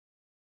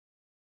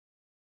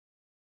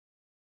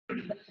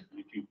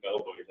You two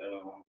cowboys, I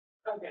don't know.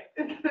 Okay,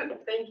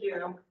 thank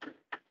you.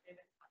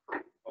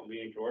 Call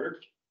meeting to order.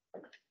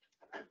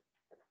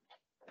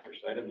 First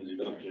item is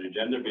the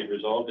agenda. Be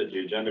resolved that the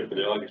agenda for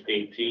the August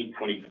 18,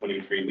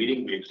 2023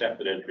 meeting be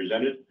accepted as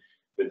presented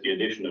with the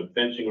addition of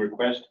fencing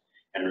request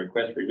and a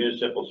request for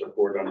municipal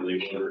support under the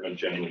order of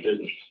general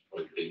business.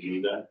 Did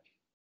you do that?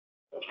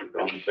 Councilor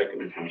Brown,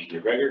 second, and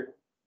Councilor McGregor.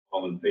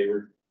 All in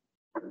favor?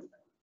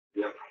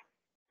 Yep.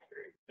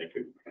 Thank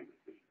you.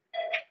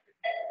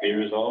 Be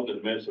resolved that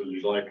the minutes of the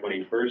July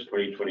 21st,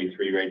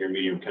 2023 regular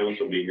meeting of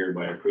council be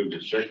hereby approved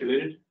and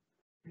circulated.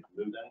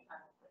 Move that.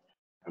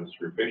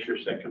 Councilor Fisher,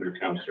 seconder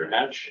Councilor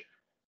Hatch.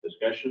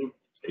 Discussion.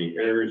 Any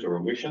errors or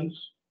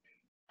omissions?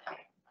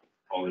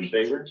 All in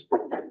favor?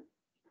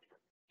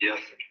 Yes.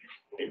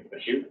 Okay,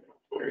 thank you.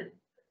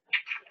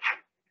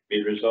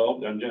 Be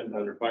resolved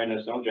under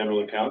finance now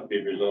general account.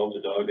 Be resolved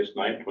that August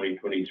 9th,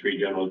 2023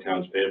 general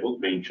accounts payable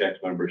being checks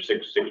number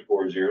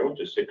 6640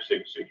 to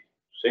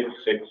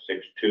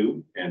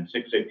 6662 and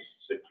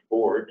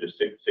 6664 to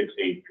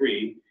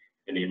 6683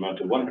 in the amount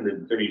of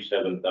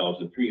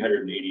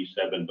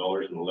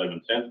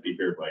 $137,387.11 be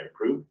hereby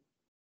approved.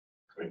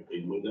 Right,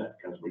 please move that.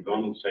 Councilor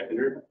McDonald,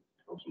 seconder.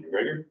 Councilor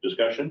McGregor.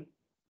 Discussion.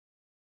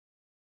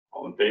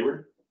 All in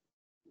favor?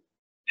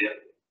 Yep.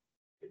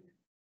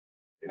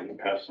 And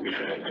pass the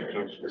meeting on to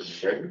Councilor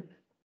McGregor.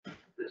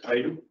 This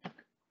item.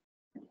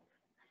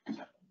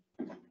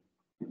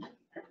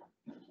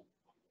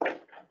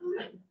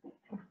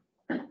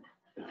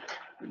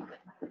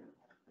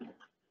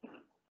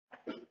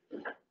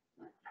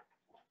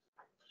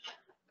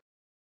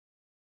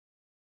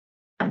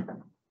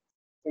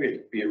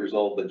 Okay, be it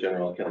resolved that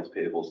general accounts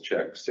payables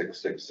check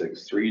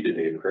 6663 to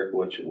Dave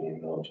Kirkwich in the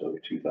amount of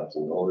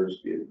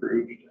 $2,000 be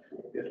approved.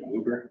 We'll get a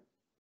mover.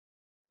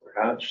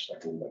 Hatch,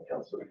 seconded by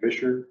Councilor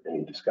Fisher.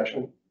 Any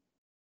discussion?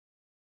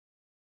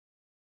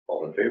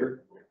 All in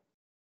favor?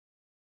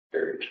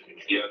 Carried.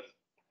 Yes.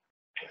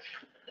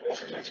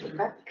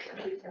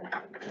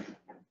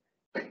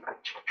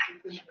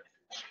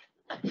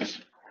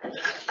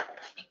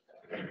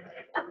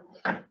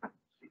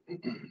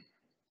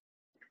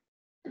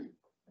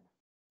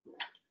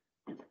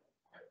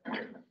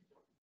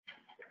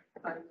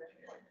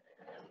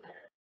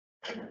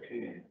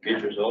 Okay. Be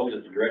it resolved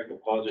that the direct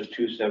deposit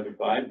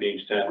 275 being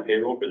staff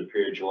payroll for the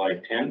period July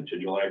 10 to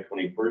July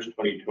 21st,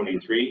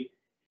 2023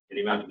 in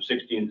the amount of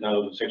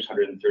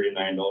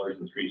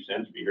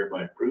 $16,639.03 be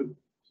hereby approved.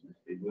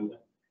 Please move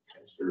that.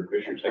 Councilor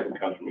Fisher, second.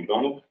 Councilor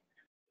McDonald.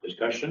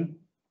 Discussion.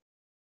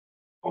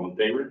 All in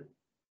favor?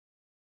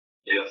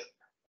 Yes.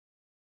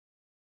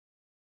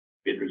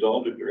 Be it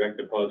resolved that direct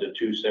deposit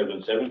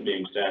 277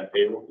 being staff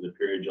payroll for the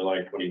period July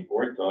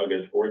 24th to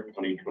August 4th,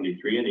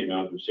 2023 in the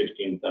amount of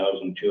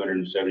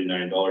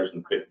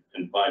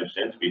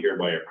 $16,279.05 be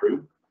hereby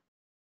approved.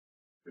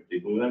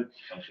 Please move that.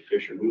 Councilor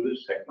Fisher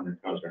moves, second.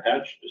 Councilor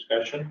Hatch.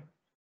 Discussion.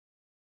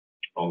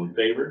 All in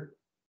favor?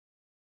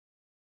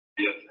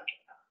 Yes.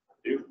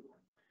 Be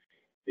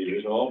it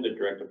resolved that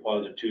direct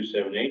deposit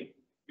 278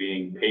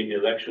 being paid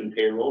election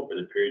payroll for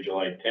the period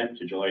July 10th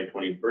to July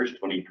 21st,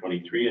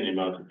 2023 in the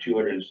amount of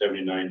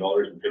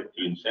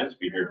 $279.15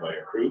 be hereby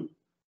approved.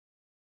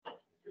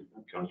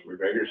 Councilor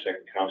McGregor,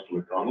 second. Councilor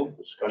McDonald.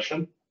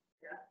 Discussion.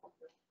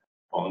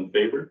 All in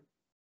favor?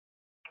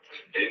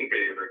 In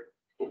favor.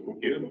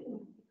 Thank you.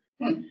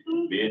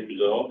 Be it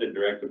resolved that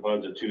direct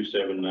deposit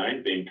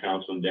 279 being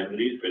council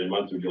indemnities for the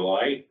month of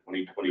July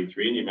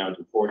 2023 in the amount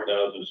of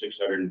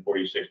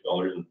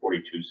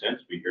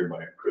 $4,646.42 be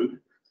hereby approved.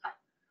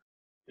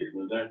 Please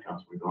move that.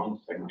 Councilor McDonald,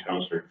 second.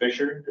 Councilor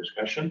Fisher.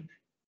 Discussion.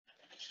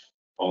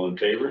 All in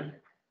favor?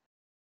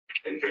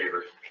 In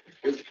favor.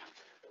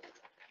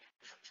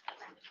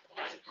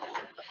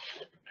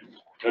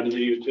 Under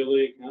the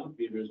utility account,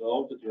 be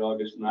resolved that the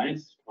August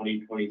 9th,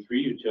 2023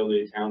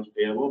 utility accounts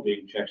payable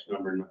being checks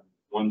number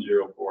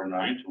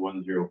 1049 to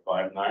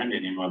 1059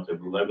 in the amount of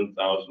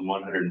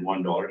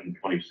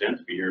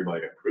 $11,101.20 be hereby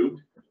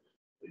approved.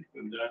 Please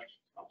move that.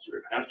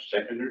 Councilor Hatch,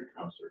 seconder.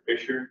 Councilor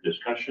Fisher.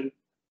 Discussion.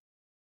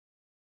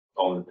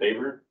 All in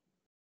favor?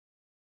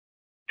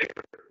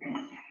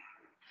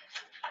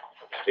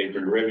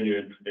 Statement of revenue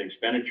and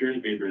expenditures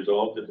be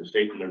resolved that the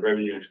statement of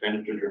revenue and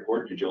expenditures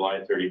report to July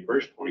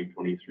 31st,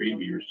 2023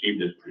 be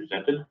received as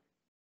presented.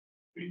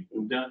 Please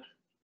move that.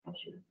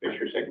 Councilor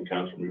Fisher, second.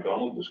 Councilor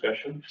McDonald.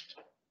 Discussion.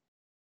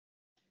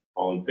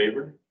 All in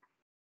favor?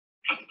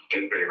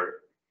 In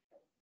favor.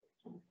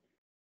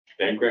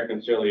 Bank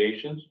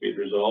reconciliations be it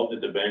resolved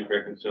that the bank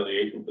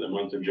reconciliation for the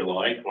month of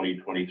July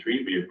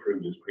 2023 be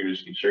approved as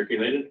previously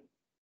circulated.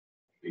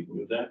 Please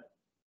move that.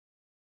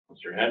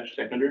 Councilor Hatch,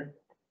 seconder.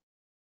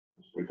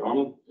 Councilor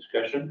McDonald.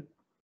 Discussion.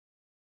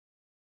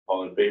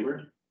 All in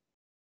favor?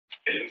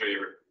 In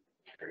favor.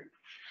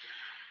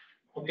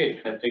 Okay,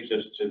 that takes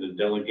us to the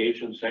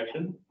delegation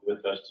section.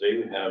 With us today,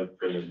 we have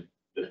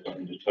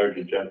the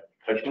Sergeant Jeff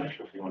Touchmush.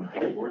 If you want to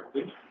come forward,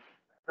 please.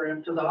 For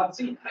him to the hot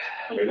seat.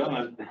 Right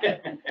on.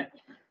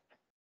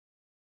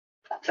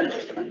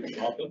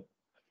 Welcome.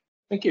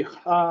 Thank you.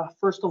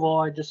 First of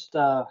all, I just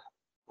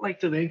like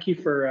to thank you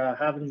for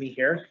having me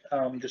here.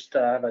 Just to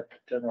have a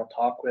general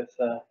talk with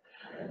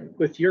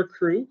your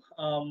crew.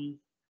 I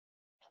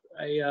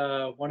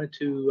wanted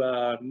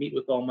to meet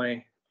with all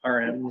my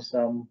RMs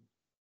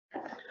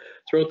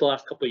throughout the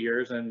last couple of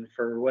years, and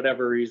for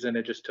whatever reason,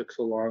 it just took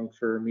so long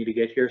for me to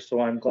get here.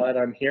 So I'm glad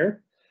I'm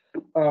here.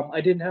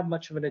 I didn't have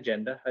much of an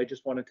agenda. I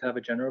just wanted to have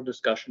a general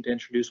discussion to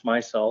introduce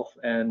myself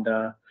and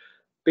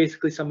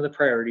basically some of the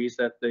priorities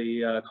that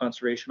the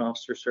Conservation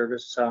Officer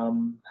Service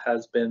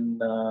has been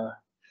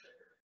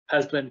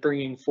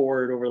bringing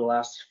forward over the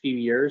last few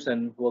years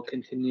and will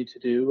continue to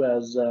do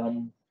as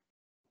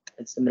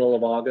it's the middle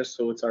of August,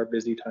 so it's our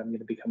busy time going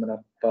to be coming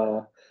up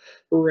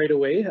right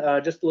away.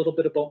 Just a little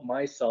bit about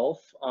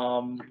myself.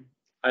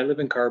 I live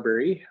in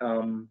Carberry.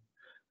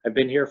 I've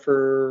been here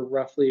for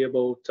roughly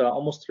about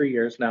almost 3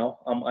 years now.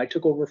 I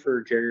took over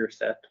for Jerry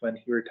Reset when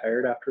he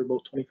retired after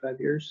about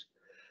 25 years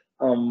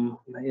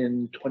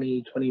in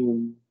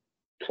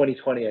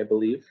 2020, I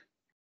believe.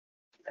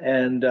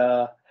 And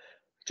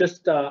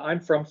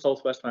I'm from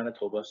Southwest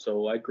Manitoba,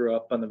 so I grew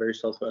up on the very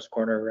southwest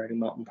corner of Riding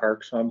Mountain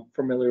Park, so I'm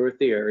familiar with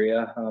the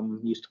area.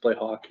 Used to play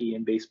hockey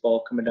and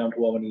baseball coming down to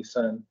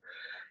Wawanesa and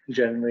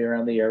generally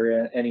around the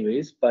area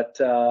anyways. But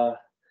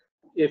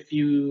if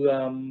you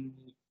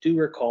do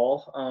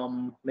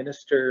recall,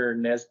 Minister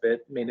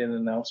Nesbitt made an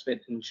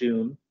announcement in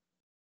June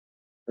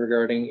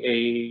regarding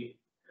a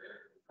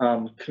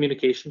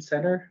communication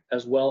center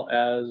as well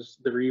as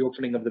the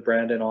reopening of the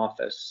Brandon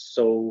office.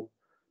 So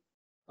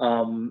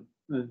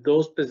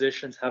those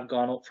positions have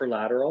gone out for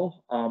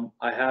lateral.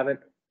 I haven't,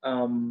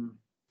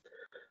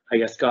 I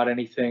guess, got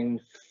anything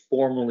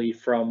formally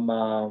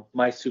from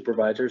my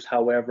supervisors.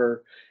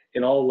 However,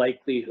 in all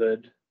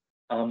likelihood,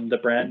 the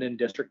Brandon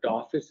district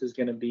office is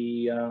going to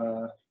be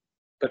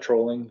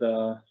patrolling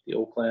the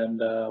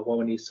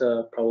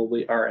Oakland-Wawanesa,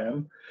 probably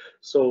RM.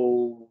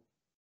 So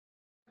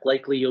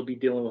likely you'll be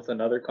dealing with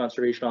another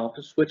conservation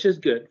office, which is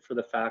good for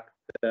the fact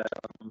that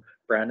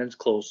Brandon's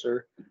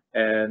closer,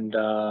 and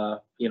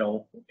you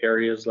know,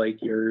 areas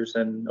like yours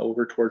and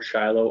over towards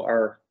Shiloh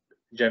are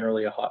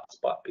generally a hot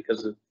spot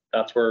because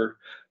that's where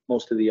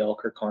most of the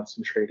elk are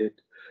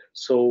concentrated.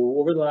 So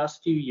over the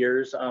last few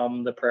years,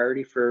 the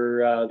priority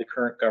for the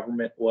current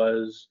government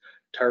was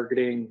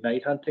targeting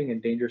night hunting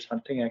and dangerous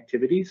hunting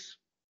activities.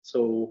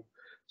 So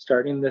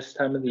starting this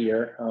time of the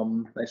year,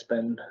 I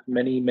spend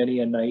many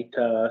a night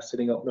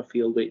sitting out in the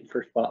field waiting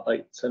for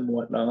spotlights and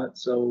whatnot.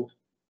 So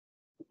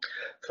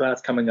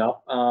that's coming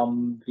up.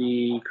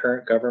 The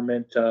current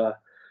government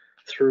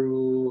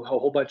threw a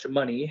whole bunch of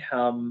money,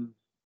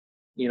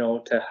 you know,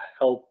 to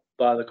help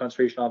the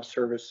Conservation Officer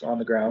Service on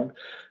the ground,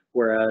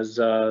 whereas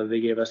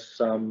they gave us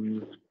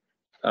some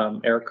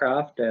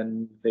aircraft,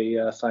 and they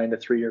signed a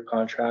 3-year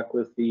contract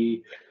with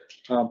the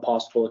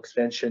possible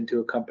extension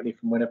to a company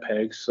from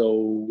Winnipeg.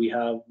 So we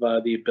have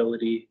the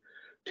ability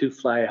to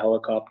fly a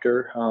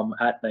helicopter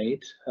at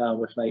night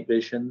with night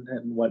vision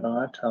and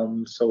whatnot.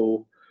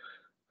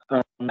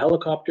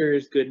 Helicopter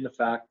is good in the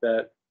fact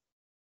that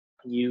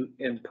you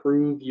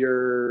improve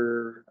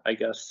your, I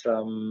guess,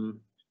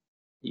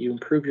 you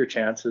improve your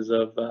chances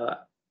of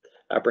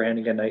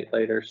apprehending a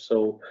nightlighter.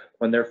 So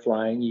when they're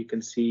flying, you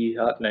can see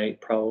at night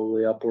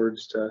probably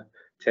upwards to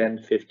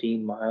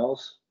 10-15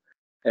 miles,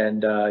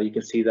 and you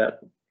can see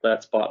that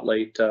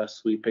spotlight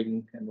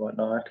sweeping and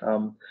whatnot.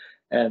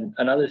 And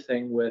another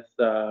thing with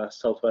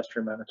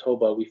southwestern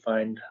Manitoba, we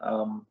find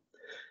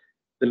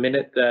the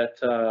minute that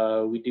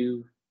we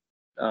do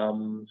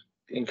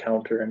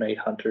encounter a night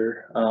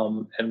hunter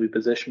and we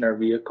position our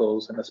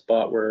vehicles in a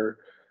spot where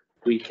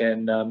we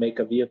can make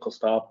a vehicle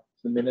stop,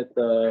 the minute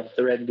the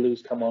red and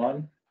blues come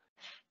on,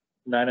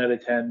 9 out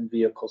of 10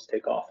 vehicles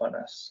take off on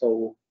us.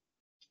 So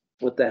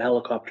what the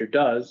helicopter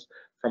does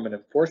from an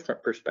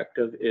enforcement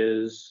perspective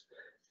is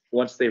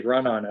once they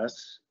run on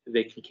us,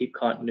 they can keep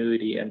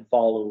continuity and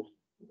follow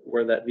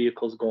where that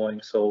vehicle is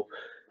going. So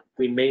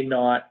we may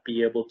not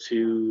be able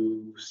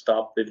to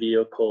stop the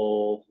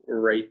vehicle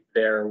right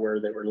there where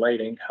they were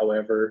lighting.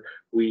 However,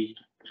 we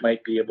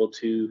might be able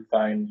to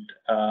find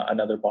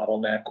another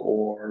bottleneck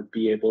or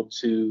be able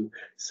to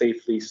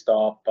safely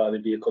stop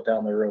the vehicle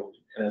down the road.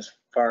 And as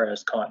far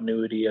as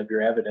continuity of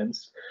your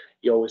evidence,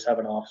 you always have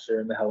an officer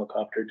in the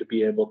helicopter to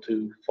be able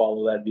to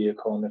follow that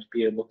vehicle and to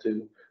be able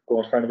to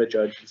go in front of a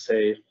judge and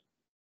say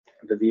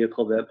the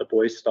vehicle that the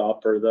boys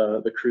stopped or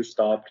the crew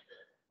stopped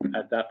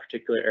at that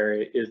particular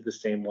area is the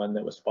same one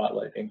that was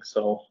spotlighting.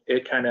 So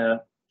it kind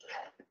of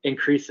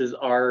increases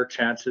our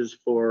chances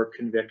for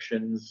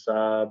convictions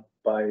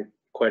by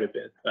quite a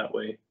bit that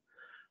way.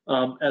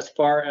 As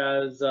far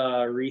as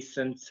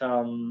recent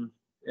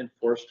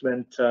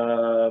enforcement,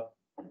 you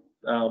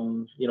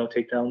know,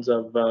 takedowns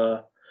of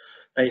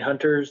night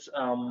hunters,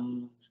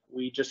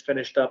 we just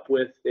finished up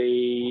with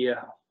a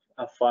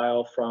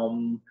file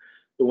from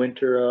the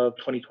winter of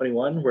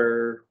 2021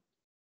 where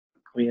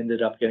we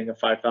ended up getting a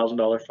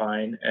 $5,000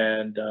 fine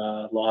and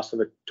loss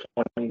of a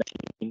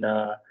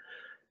 2019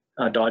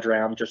 Dodge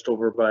Ram just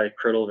over by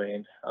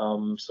Crittlevain.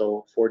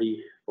 So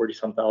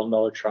 $40-some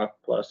thousand truck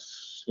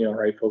plus, you know,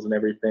 rifles and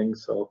everything.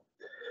 So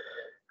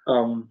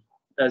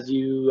as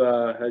you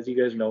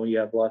guys know, you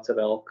have lots of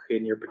elk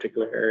in your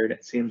particular area, and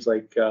it seems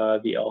like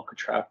the elk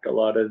attract a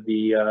lot of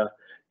the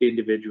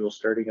individuals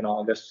starting in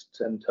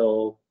August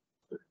until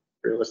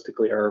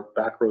realistically our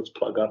back roads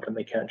plug up and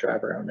they can't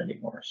drive around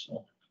anymore.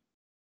 So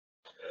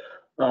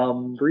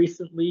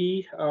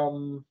recently,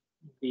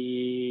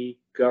 the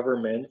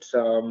government,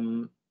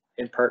 in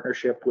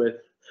partnership with,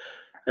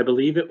 I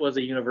believe it was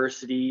a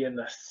university in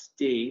the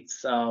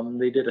States,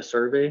 they did a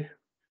survey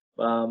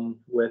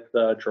with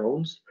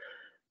drones.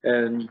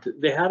 And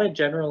they had a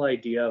general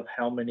idea of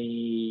how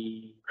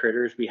many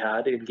critters we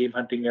had in game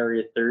hunting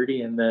area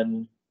 30, and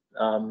then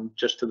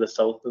just to the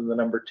south of the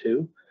number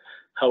 2.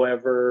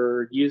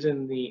 However,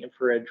 using the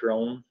infrared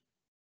drone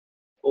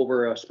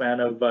over a span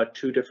of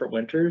 2 different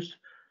winters,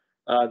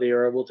 they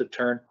are able to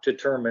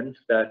determine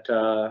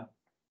that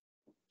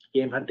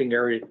game hunting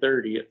area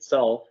 30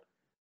 itself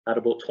had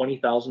about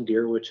 20,000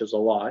 deer, which is a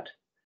lot,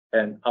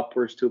 and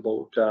upwards to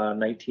about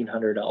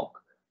 1,900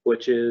 elk,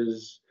 which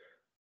is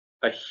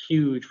a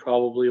huge,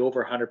 probably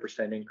over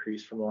 100%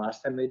 increase from the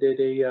last time they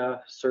did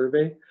a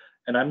survey.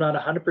 And I'm not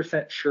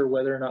 100% sure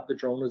whether or not the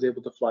drone was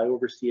able to fly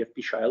over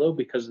CFB Shiloh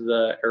because of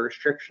the air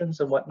restrictions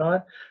and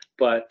whatnot.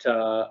 But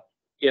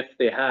if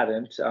they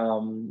hadn't,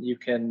 you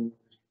can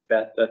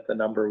bet that the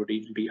number would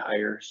even be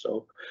higher.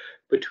 So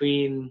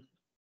between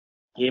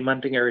game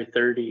hunting area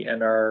 30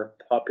 and our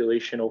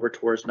population over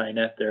towards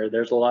Ninette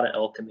there's a lot of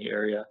elk in the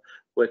area,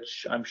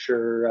 which I'm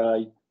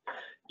sure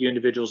you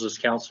individuals as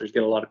counselors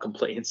get a lot of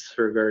complaints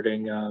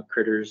regarding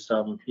critters,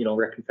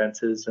 wrecking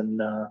fences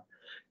and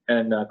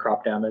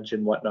crop damage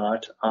and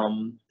whatnot.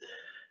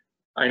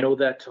 I know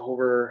that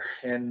over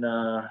in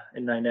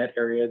Ninette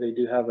area, they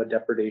do have a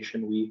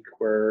depredation week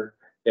where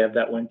they have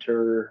that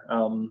winter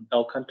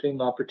elk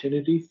hunting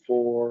opportunity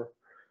for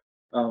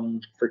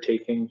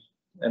taking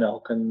an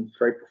elk, and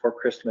right before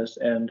Christmas.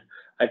 And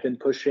I've been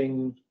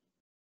pushing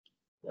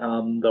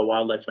the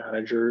wildlife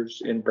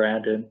managers in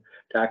Brandon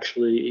to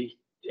actually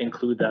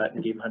include that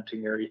in game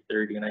hunting area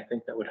 30, and I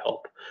think that would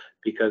help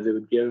because it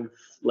would give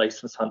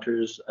licensed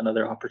hunters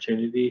another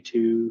opportunity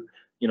to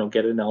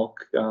get an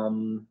elk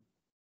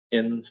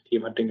in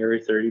game hunting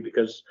area 30,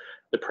 because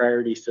the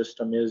priority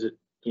system is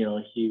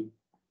you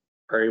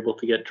are able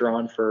to get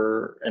drawn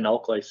for an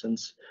elk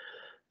license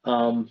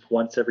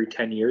once every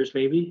 10 years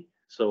maybe.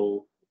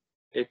 So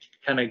it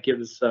kind of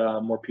gives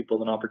more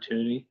people an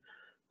opportunity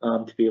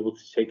to be able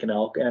to take an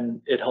elk,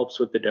 and it helps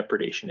with the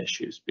depredation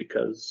issues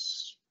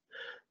because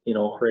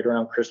right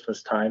around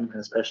Christmas time,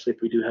 especially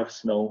if we do have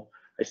snow,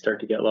 I start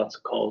to get lots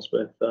of calls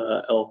with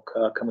elk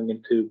coming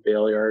into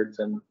bale yards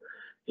and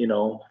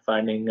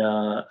finding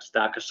a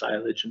stack of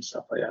silage and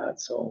stuff like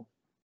that. So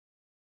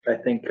I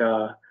think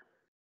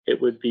it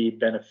would be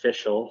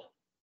beneficial.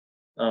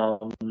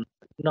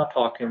 Not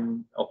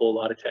talking a whole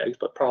lot of tags,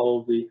 but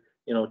probably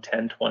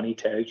 10, 20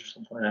 tags or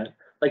something like that.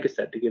 Like I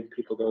said, to give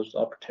people those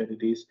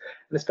opportunities,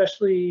 and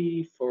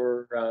especially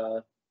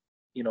for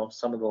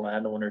some of the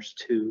landowners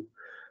too,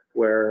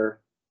 where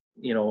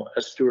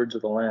as stewards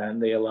of the land,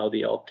 they allow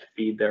the elk to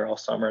feed there all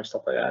summer and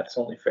stuff like that. It's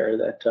only fair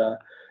that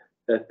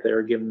that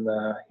they're given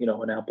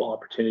an ample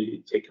opportunity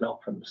to take an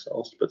elk for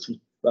themselves, put some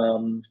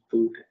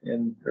food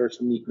in or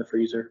some meat in the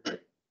freezer.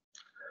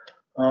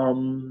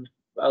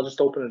 I'll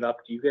just open it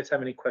up. Do you guys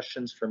have any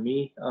questions for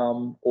me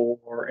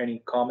or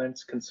any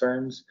comments,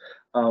 concerns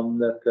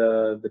that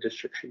the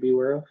district should be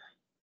aware of?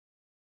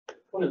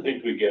 One of the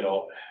things we get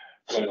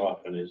quite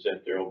often is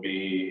that there will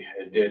be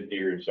a dead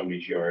deer in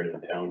somebody's yard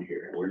in town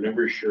here. We're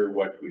never sure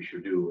what we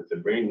should do with the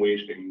brain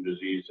wasting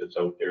disease that's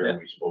out there. Yeah.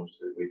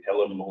 We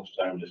tell them most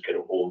times just get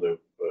a hold of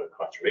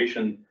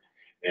conservation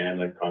and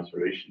let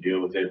conservation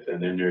deal with it.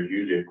 And then there's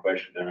usually a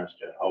question asked,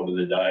 how do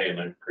they die? And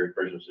the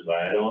person says,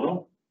 I don't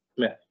know.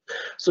 Yeah.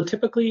 So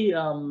typically,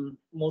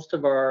 most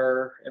of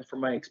our, and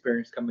from my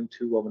experience coming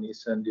to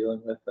Wawanesa and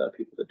dealing with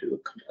people that do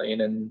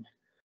complain and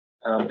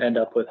end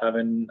up with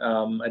having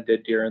a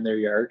dead deer in their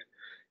yard,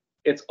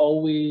 it's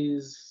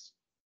always,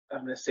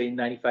 I'm going to say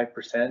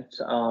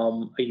 95%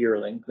 a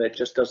yearling that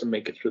just doesn't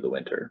make it through the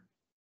winter.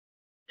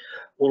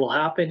 What will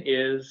happen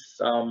is,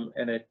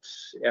 and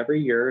it's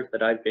every year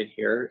that I've been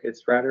here,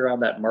 it's right around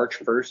that March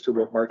 1st to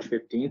about March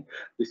 15th,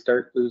 we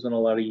start losing a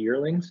lot of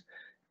yearlings.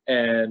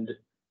 And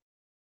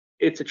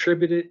it's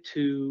attributed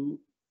to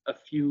a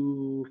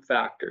few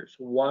factors.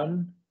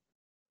 One,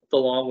 the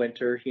long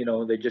winter,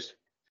 they just,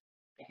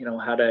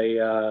 had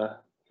a,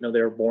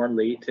 they were born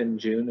late in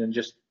June and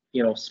just,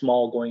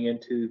 small going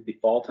into the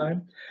fall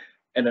time.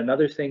 And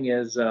another thing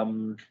is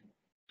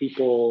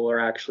people are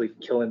actually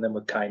killing them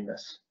with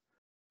kindness.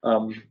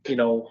 Thinking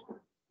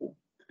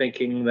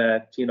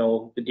that,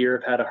 the deer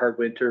have had a hard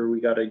winter,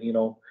 we got to,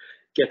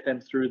 get them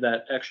through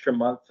that extra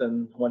month,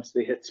 and once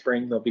they hit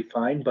spring, they'll be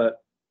fine.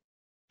 But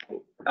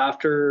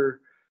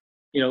after,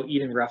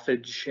 eating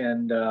roughage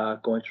and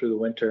going through the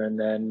winter and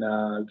then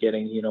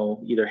getting,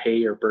 either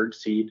hay or bird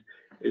seed,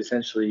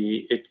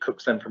 essentially it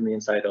cooks them from the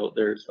inside out.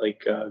 There's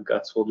like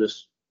guts will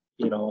just,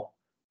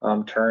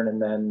 turn, and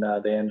then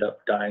they end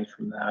up dying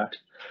from that.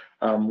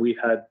 We've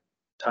had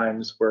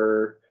times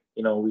where,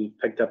 you know, we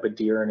picked up a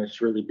deer and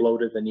it's really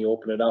bloated, then you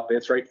open it up,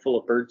 it's right full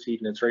of birdseed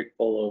and it's right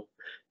full of,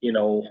 you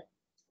know,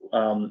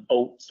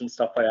 oats and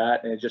stuff like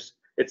that, and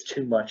it's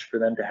too much for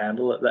them to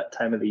handle at that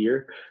time of the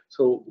year.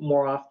 So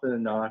more often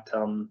than not,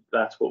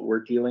 that's what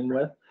we're dealing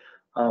with.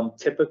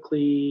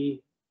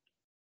 Typically,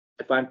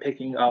 if I'm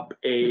picking up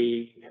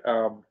a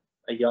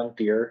young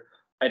deer,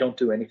 I don't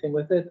do anything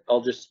with it.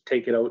 I'll just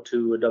take it out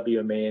to a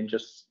WMA and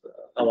just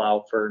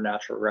allow for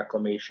natural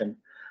reclamation.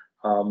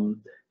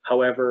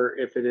 However,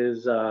 if it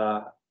is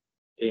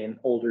an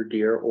older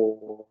deer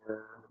or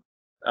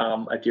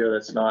a deer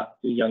that's not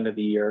young of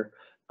the year,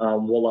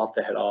 we'll lop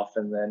the head off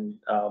and then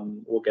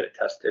we'll get it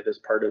tested as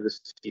part of the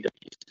CW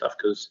stuff,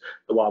 because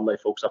the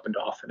wildlife folks up in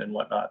Dauphin and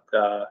whatnot,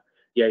 the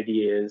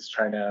idea is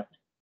trying to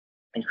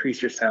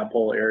increase your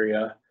sample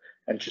area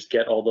and just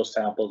get all those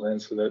samples in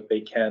so that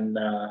they can,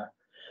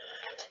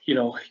 you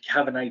know,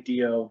 have an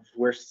idea of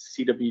where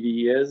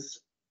CWD is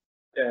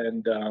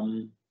and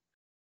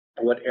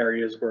what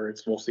areas where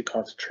it's mostly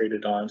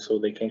concentrated on, so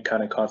they can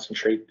kind of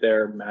concentrate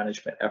their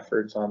management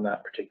efforts on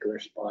that particular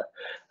spot.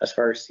 As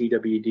far as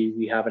CWD,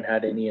 we haven't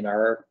had any in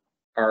our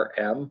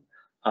RM.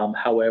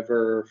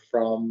 However,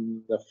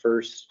 from the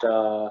first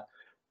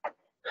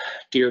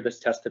deer that's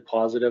tested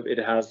positive, it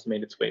has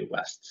made its way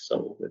west.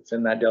 So it's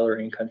in that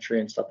Deloraine country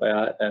and stuff like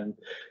that. And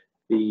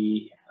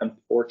the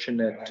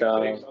unfortunate, Can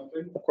I say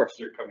something? of course,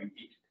 They're coming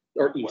east.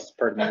 or east,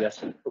 pardon me,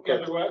 yes. Okay.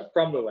 Further west?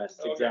 From the west,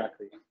 Okay.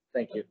 exactly.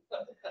 Thank you.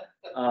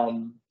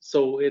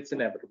 So it's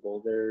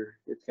inevitable.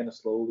 It's gonna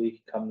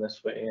slowly come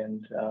this way,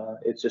 and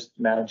it's just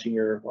managing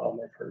your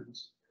wildlife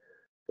herds,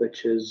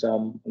 which is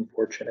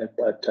unfortunate,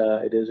 but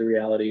it is a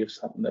reality of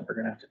something that we're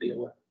gonna have to deal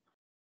with.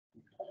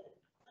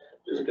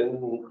 There's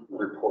been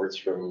reports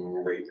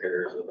from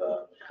ratepayers of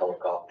a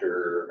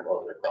helicopter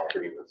on their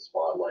property with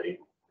spotlight.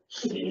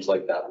 Seems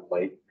like that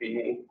might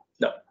be.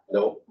 No.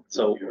 No.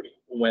 So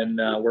when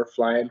we're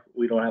flying,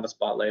 we don't have a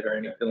spotlight or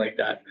anything like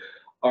that.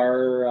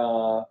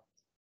 Our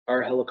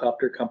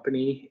helicopter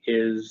company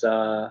is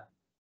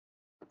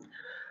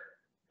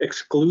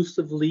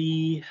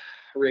exclusively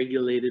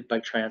regulated by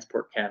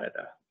Transport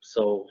Canada.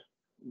 So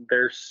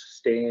they're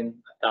staying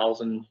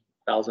 1,000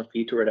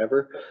 feet or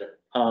whatever.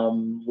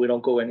 We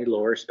don't go any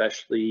lower,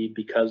 especially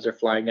because they're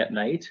flying at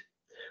night.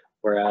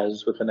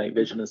 Whereas with the night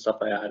vision and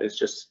stuff like that,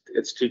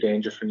 it's too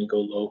dangerous when you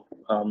go low.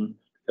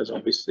 Because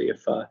obviously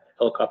if a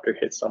helicopter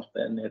hits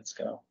something, it's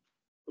gonna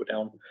go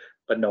down.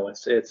 But no,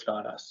 it's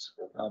not us.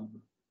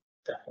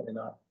 Definitely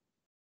not.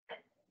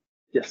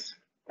 Yes.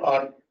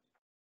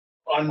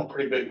 I'm a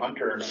pretty big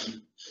hunter, and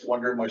I'm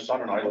wondering, my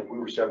son and I, like, we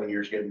were 7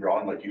 years getting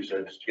drawn, like you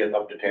said, to get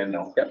up to 10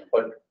 now. Yep.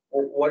 But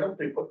why don't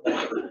they put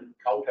more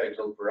cow tags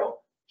out for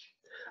elk?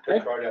 To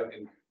try to,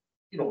 and,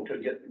 you know, to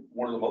get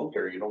one of them out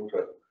there, you know,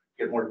 to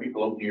get more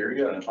people out in the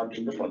area and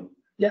hunting this one.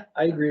 Yeah,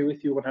 I agree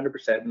with you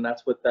 100%, and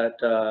that's what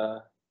that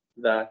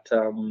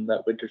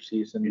winter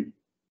season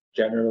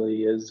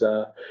generally is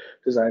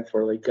designed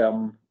for. Like,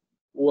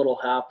 what'll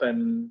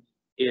happen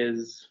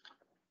is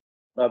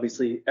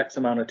obviously X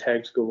amount of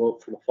tags go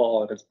out for the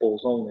fall, and it's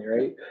bulls only,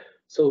 right?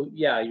 So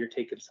yeah, you're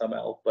taking some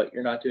elk, but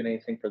you're not doing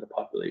anything for the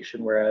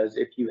population. Whereas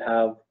if you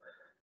have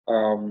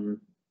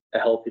a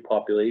healthy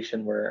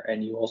population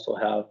and you also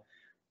have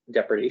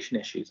depredation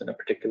issues in a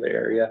particular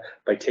area,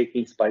 by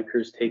taking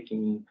spikers,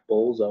 taking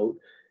bulls out,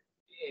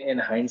 in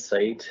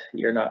hindsight,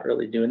 you're not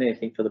really doing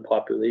anything for the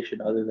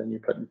population other than you're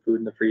putting food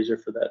in the freezer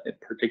for that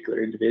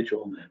particular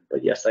individual.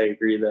 But yes, I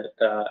agree that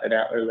an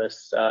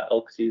antlerless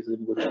elk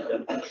season would be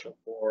beneficial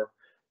for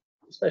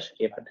especially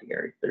game hunting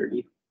area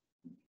 30,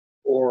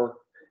 or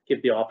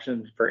give the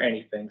option for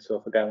anything. So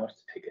if a guy wants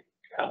to take a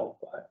cow,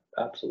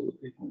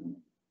 absolutely.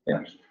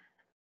 Yeah.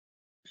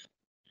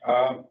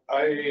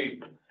 I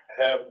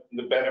have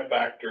the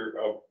benefactor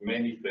of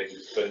many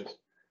things, but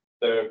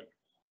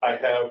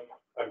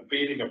I'm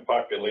feeding a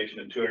population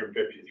of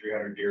 250,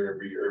 300 deer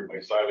every year in my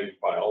silage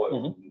pile,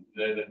 and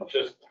then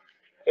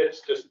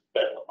it's just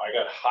bedlam. I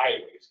got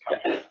highways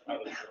coming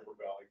out of the River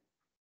Valley,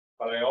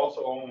 but I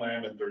also own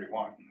land in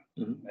 31,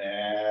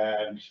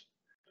 and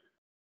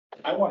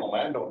I want a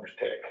landowner's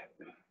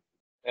tag,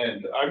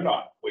 and I'm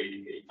not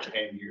waiting 8 to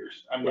 10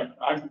 years.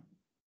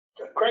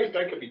 Christ,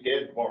 I could be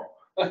dead tomorrow.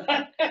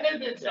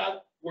 And it's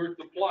not worth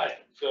the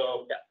flying.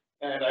 So,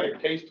 and I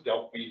tasted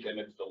elk meat and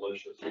it's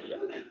delicious.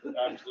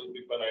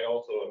 Absolutely. But I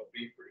also a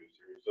beef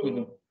producer.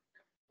 So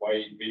why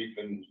eat beef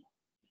and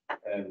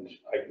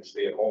I can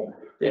stay at home.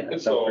 Yeah,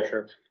 so for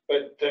sure.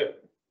 But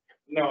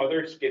no,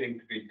 there's getting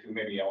to be too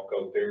many elk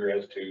out there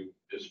as to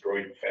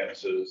destroying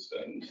fences,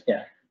 and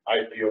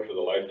I feel for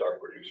the livestock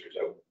producers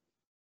out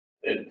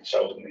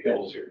south in the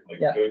hills here.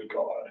 Like, good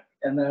God.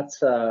 And that's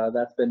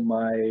been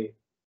my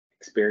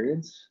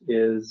experience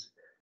is,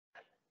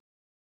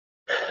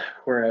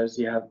 whereas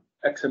you have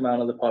X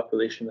amount of the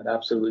population that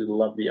absolutely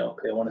love the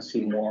elk, they want to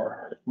see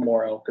more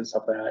elk and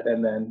stuff like that.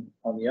 And then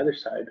on the other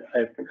side,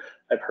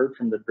 I've heard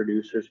from the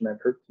producers and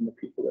I've heard from the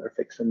people that are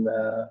fixing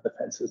the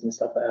fences and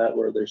stuff like that,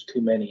 where there's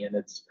too many, and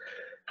it's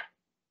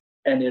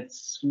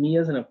me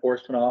as an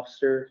enforcement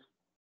officer.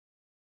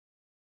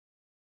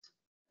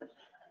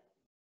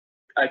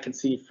 I can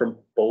see from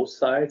both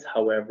sides,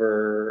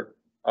 however,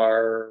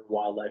 our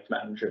wildlife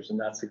managers, and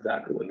that's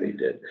exactly what they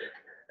did,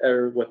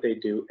 or what they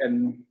do.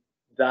 And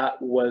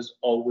that was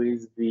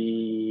always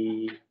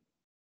the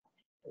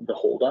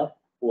holdup,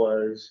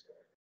 was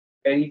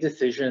any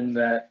decision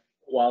that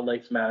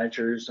wildlife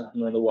managers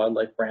and the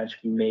wildlife branch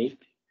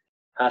make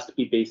has to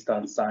be based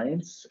on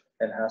science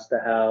and has to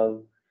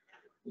have,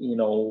 you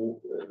know,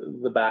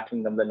 the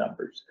backing of the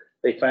numbers.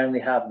 They finally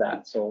have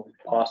that, so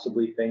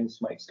possibly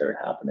things might start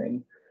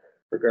happening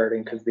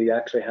regarding, because they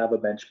actually have a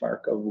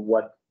benchmark of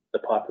what the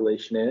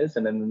population is,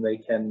 and then they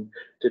can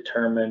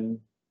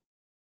determine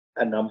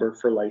a number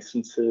for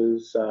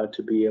licenses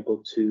to be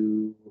able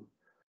to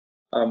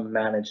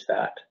manage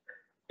that.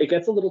 It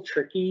gets a little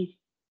tricky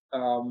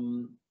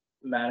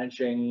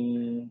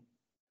managing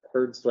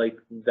herds like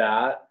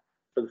that,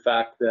 for the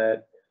fact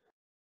that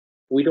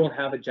we don't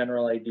have a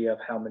general idea of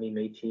how many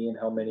Métis and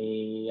how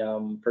many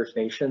First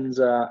Nations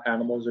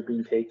animals are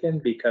being taken,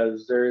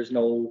 because there is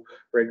no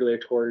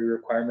regulatory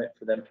requirement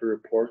for them to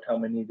report how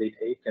many they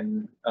take.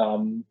 And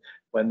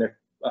when they're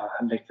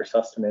hunting for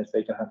sustenance,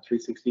 they can have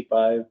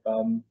 365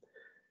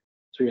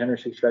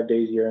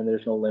 days a year, and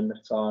there's no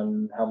limits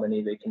on how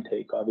many they can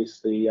take.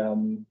 Obviously,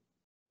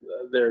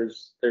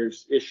 there's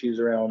issues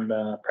around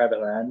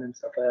private land and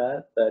stuff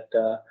like that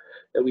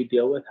that we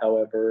deal with.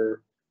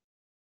 However,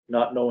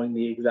 not knowing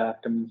the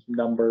exact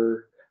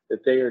number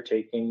that they are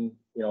taking,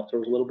 you know,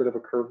 throws a little bit of a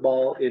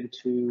curveball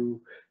into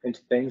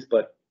things.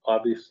 But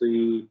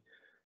obviously,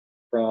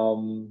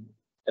 from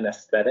an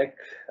aesthetic,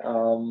 you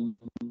know,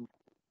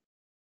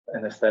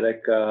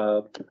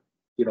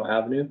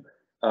 avenue,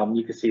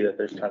 you can see that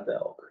there's tons of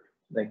elk.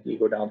 Like you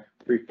go down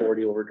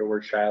 340 over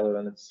towards Shiloh,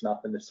 and it's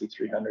nothing to see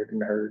 300 in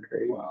the herd,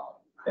 right? Wow.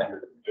 Yeah.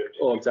 150,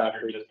 Oh,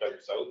 exactly. Just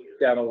out south here.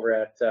 Down over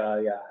at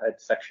at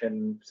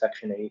section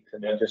 8,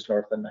 and then just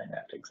north of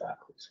 9F,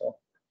 exactly. So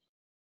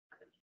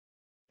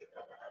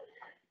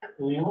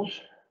Anything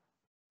else?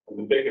 And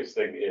the biggest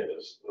thing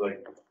is,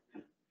 like,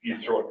 you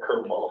throw a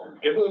curveball,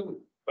 give them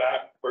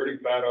birding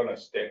fat on a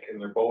stick and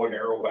their bow and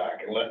arrow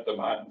back and let them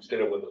hunt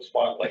instead of with a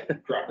spotlight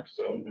truck.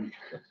 So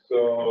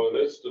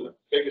that's the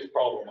biggest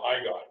problem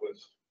I got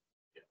was.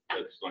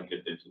 Let's not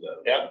get into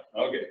that. Yeah,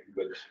 okay,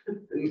 good.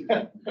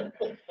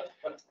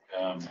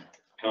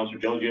 Councilor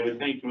Jones, do you have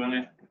anything you want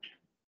to?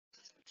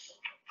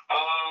 No,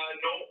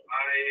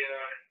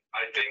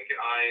 I think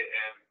I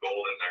am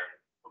golden there.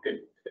 Okay.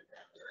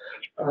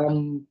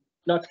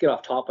 not to get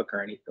off topic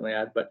or anything like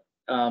that, but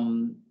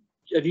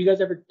have you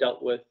guys ever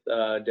dealt with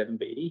Devin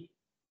Beatty?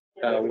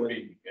 That would with-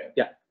 be,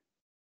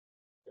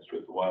 That's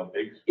with the wild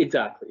pigs.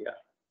 Exactly, yeah.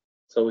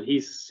 So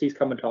he's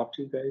come and talked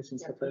to you guys and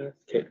stuff like that?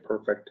 Okay,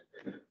 perfect.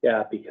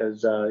 Yeah,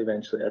 because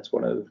eventually that's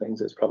one of the things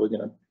that's probably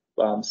gonna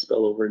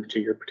spill over into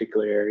your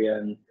particular area.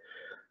 And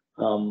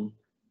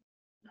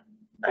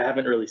I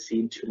haven't really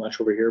seen too much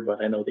over here,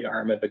 but I know the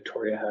arm at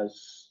Victoria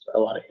has a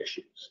lot of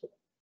issues.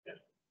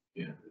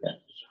 Yeah,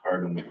 it's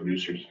hard on the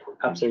producers.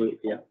 Absolutely,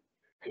 yeah.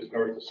 because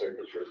north of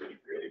Cypress River is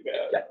really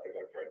bad. Yeah. I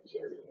got friends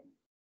there.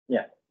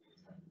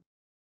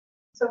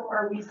 So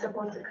are we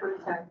supposed to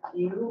contact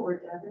you or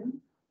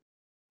Devin?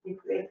 If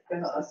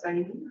there's a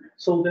sighting?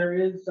 So there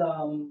is,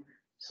 so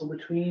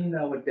between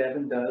what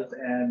Devin does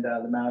and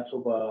the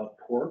Manitoba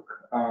Pork,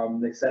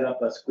 they set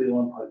up a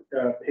squeal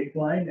and pig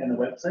line and a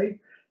website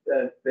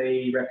that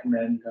they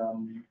recommend,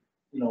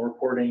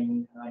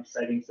 reporting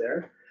sightings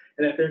there.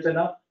 And if there's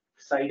enough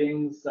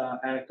sightings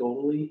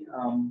anecdotally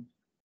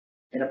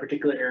in a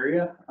particular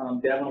area,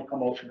 Devin will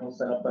come out and he'll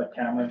set up a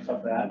camera and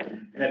stuff like that.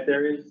 And if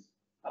there is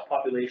a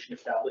population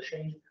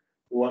establishing,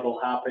 what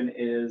will happen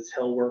is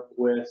he'll work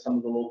with some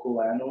of the local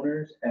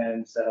landowners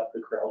and set up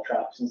the corral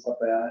traps and stuff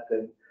like that,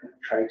 and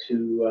try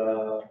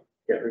to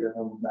get rid of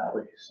them that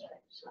way.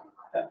 So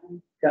yeah,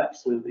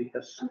 absolutely,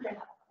 yes. Okay.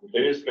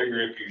 They just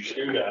figure if you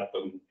shoot at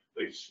them,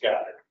 they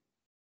scatter.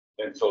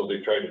 And so they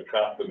try to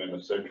trap them in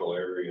a central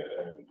area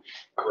and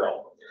corral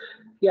them.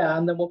 Yeah,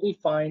 and then what we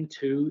find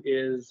too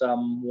is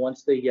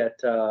once they get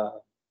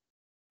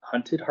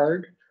hunted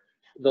hard,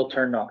 they'll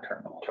turn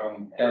nocturnal.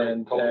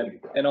 And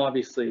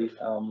obviously,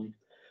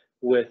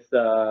 with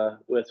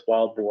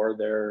wild boar,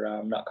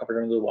 they're not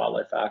covered under the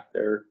Wildlife Act.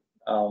 They're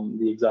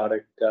the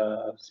exotic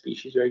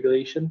species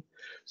regulation.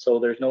 So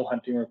there's no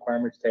hunting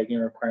requirements, tagging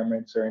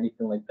requirements, or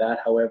anything like that.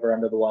 However,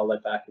 under the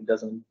Wildlife Act, it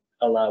doesn't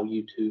allow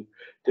you to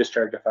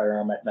discharge a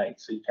firearm at night,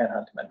 so you can't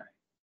hunt them at night.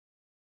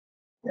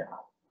 Yeah.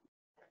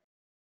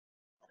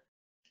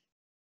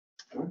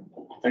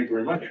 Thank you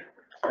very much.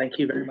 Thank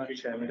you very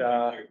much. And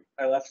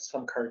I left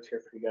some cards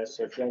here for you guys.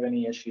 So if you have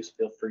any issues,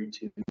 feel free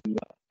to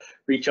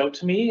reach out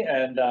to me.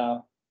 And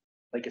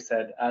like I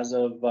said, as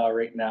of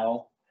right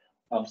now,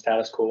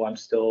 status quo, I'm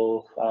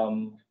still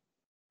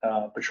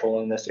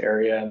patrolling this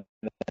area,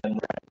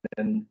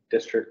 and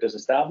district is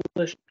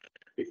established.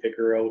 We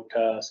figure out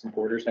some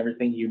borders and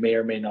everything. You may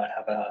or may not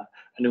have a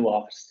new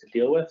office to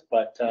deal with,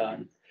 but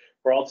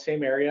we're all the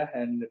same area,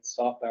 and it's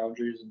soft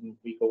boundaries, and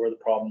we go where the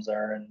problems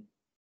are, and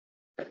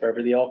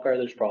wherever the elk are,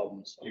 there's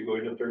problems. You go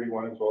into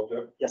 31 as well,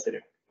 Jeff? Yes, I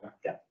do.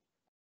 Yeah,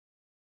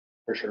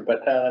 for sure.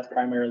 But that's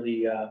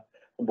primarily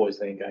Boys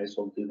Lane guys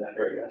will do that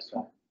area,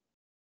 so.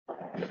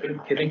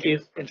 Okay, thank you.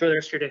 Enjoy the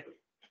rest of your day.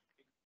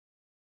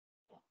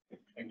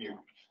 Thank you.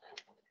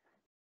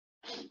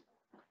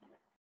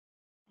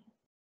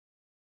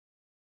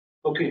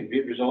 Okay, be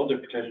it resolved,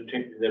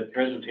 the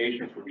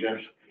presentation from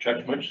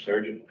Chuck Much,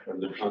 Sergeant of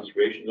the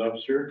Conservation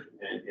Officer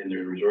and in the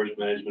Resource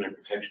Management and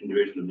Protection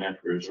Division of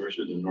Natural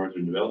Resources and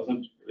Northern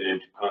Development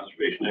related to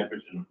conservation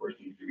efforts and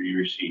enforcement to be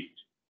received.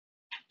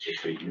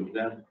 If we move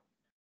that.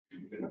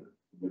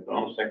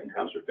 McDonald, second,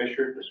 Councillor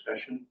Fisher,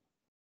 discussion.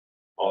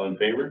 All in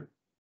favor?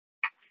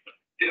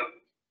 Yeah.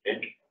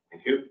 Okay,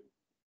 thank you.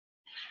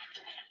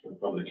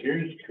 Public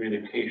hearings,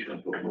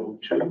 communications will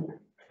move to.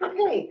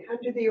 Okay,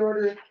 under the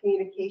order of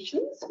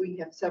communications, we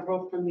have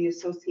several from the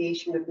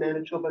Association of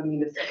Manitoba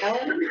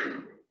Municipalities.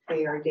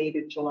 They are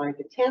dated July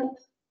the 10th,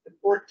 the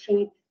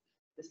 14th,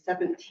 the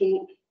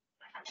 17th,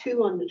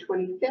 2 on the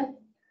 25th,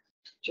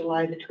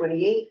 July the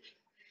 28th,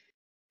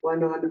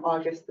 1 on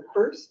August the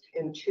 1st,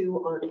 and 2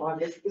 on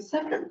August the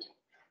 2nd.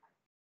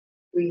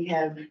 We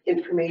have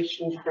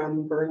information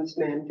from Burns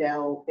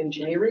Mandel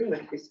Engineering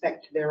with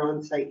respect to their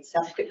on-site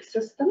septic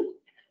system.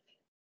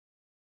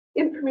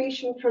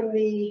 Information from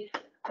the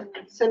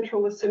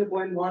Central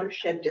Assiniboine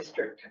Watershed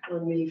District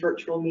on the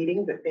virtual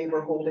meeting that they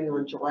were holding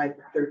on July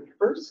the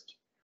 31st.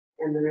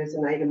 And there is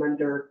an item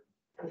under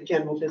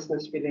general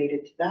business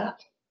related to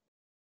that.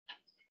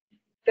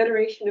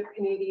 Federation of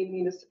Canadian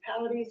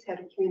Municipalities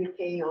had a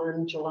communique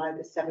on July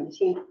the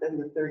 17th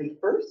and the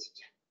 31st.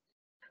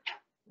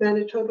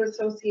 Manitoba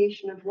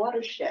Association of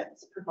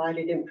Watersheds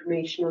provided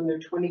information on their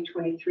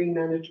 2023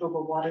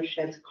 Manitoba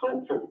Watersheds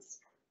Conference.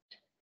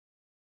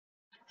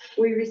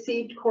 We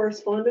received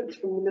correspondence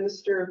from the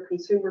Minister of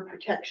Consumer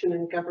Protection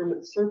and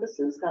Government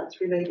Services.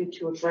 That's related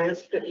to a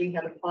grant that we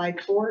had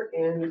applied for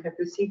and have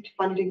received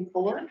funding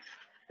for.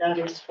 That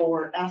is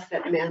for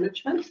asset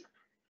management.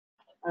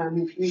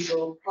 We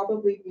will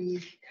probably be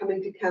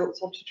coming to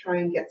council to try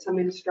and get some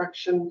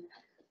instruction.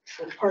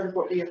 Part of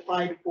what we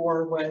applied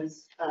for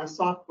was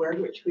software,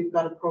 which we've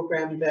got a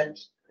program that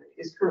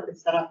is currently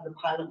set up in the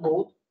pilot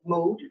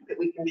mode that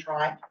we can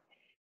try.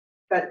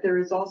 But there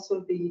is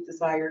also the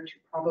desire to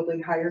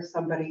probably hire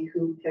somebody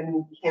who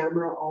can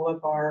camera all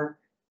of our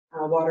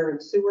water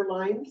and sewer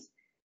lines.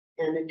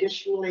 And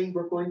additionally,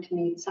 we're going to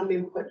need some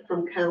input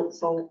from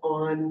council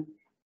on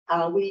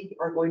how we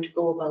are going to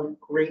go about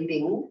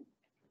grading,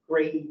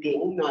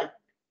 not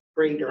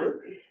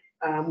grader,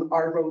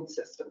 our road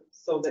system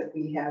so that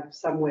we have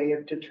some way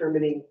of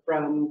determining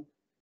from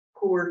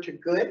poor to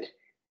good.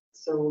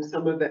 So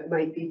some of it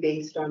might be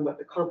based on what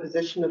the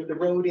composition of the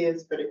road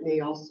is, but it may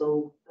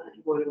also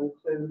want to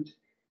include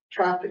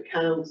traffic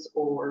counts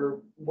or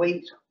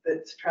weight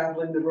that's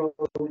traveling the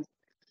road.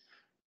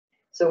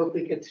 So if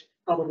we could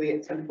probably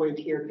at some point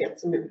here get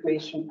some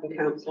information from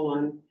council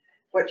on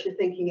what you're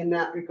thinking in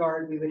that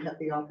regard, we would have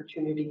the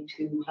opportunity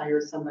to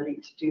hire somebody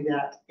to do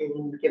that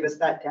and give us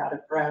that data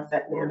for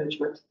asset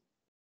management.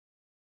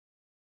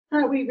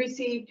 We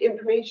received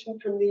information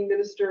from the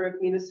Minister of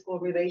Municipal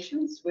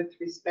Relations with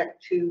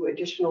respect to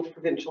additional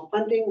provincial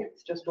funding.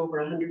 It's just over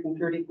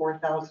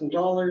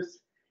 $134,000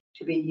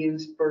 to be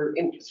used for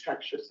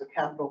infrastructure, so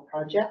capital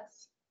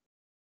projects.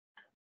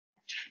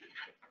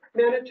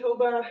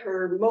 Manitoba,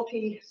 or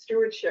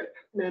Multi-Stewardship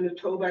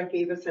Manitoba,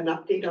 gave us an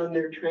update on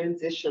their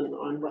transition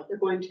on what they're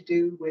going to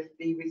do with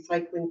the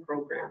recycling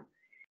program.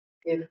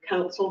 If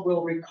council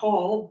will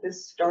recall,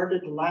 this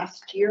started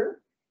last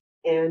year.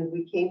 And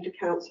we came to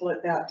council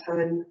at that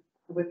time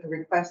with the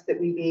request that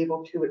we be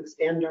able to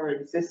extend our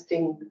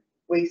existing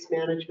waste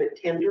management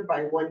tender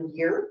by 1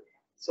 year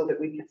so that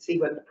we could see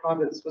what the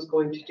province was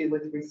going to do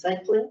with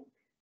recycling.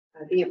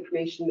 The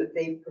information that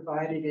they've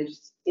provided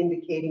is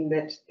indicating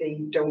that they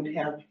don't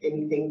have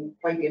anything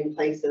quite in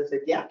place as of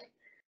yet.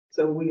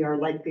 So we are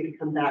likely to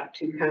come back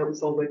to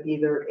council with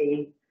either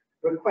a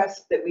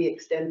request that we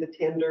extend the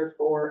tender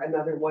for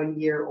another 1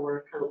 year or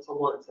if council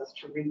wants us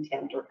to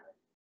re-tender.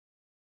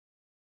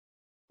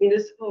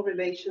 Municipal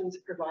Relations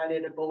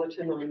provided a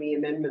bulletin on the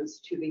amendments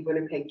to the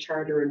Winnipeg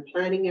Charter and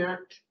Planning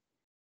Act.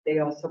 They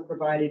also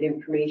provided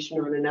information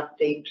on an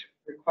update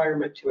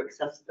requirement to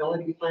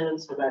accessibility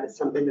plans, so that is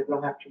something that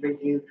we'll have to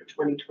review for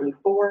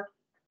 2024.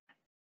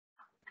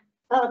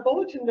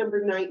 Bulletin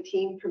number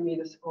 19 from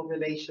Municipal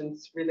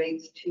Relations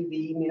relates to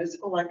the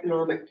Municipal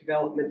Economic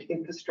Development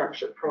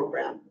Infrastructure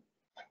Program.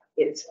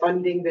 It's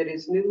funding that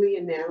is newly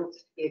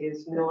announced. It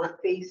is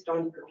not based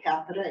on per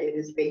capita, it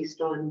is based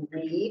on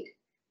need.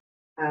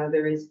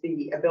 There is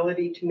the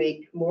ability to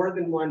make more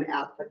than one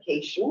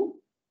application,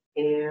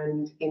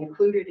 and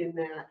included in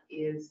that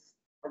is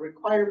a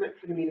requirement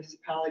for the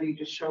municipality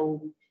to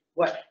show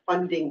what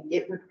funding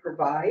it would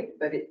provide,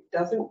 but it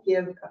doesn't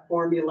give a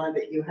formula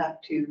that you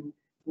have to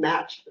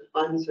match the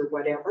funds or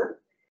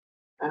whatever.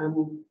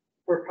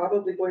 We're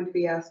probably going to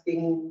be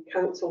asking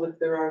council if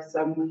there are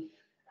some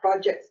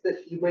projects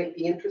that you might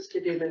be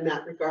interested in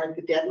that regard.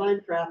 The deadline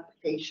for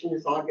application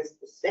is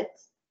August the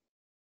 6th.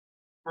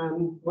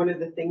 One of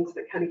the things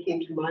that kind of came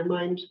to my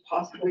mind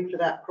possibly for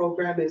that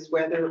program is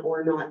whether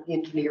or not the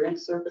engineering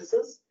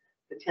services,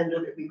 the tender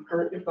that we've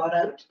currently got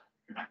out,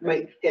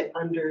 might fit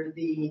under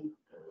the,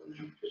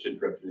 Just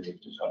interrupting,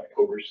 it's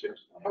October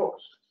 6th. Oh.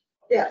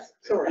 yes,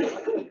 sorry.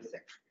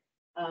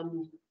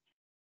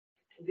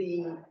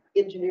 The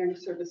engineering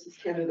services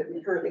tender that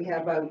we currently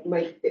have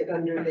might fit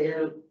under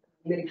their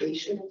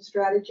mitigation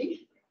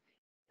strategy.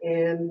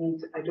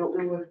 And I don't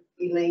know if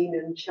Elaine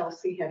and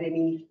Chelsea had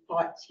any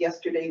thoughts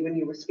yesterday when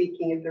you were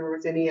speaking, if there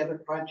was any other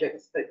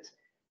projects that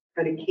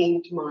kind of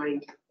came to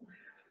mind.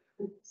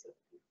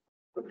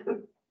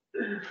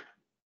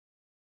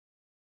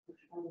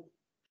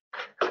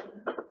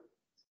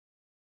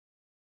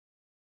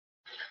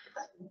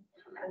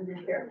 Under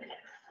here.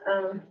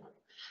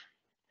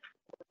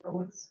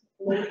 Roads.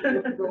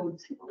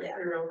 Yeah.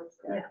 Roads.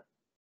 Yeah.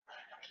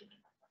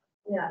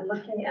 Yeah,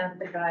 looking at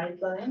the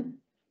guideline.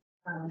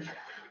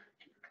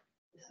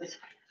 This is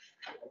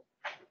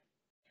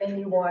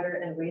any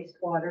water and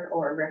wastewater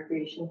or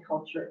recreation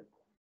culture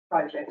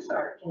projects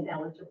are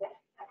ineligible.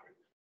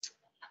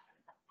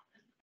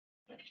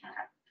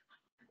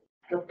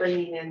 So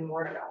bringing in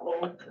more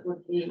gravel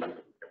would be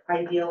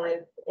ideal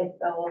if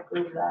they'll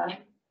approve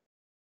that.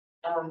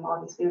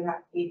 Obviously it would have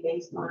to be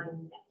based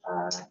on,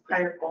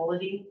 higher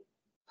quality.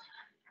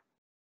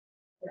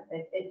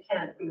 It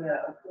can't be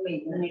a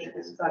maintenance,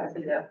 it's got to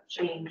be a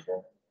change.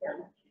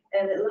 Yeah.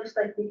 And it looks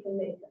like we can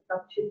make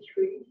up to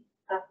 3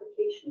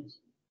 applications.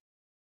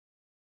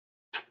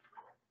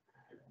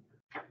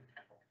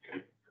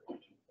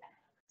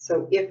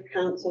 So if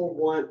council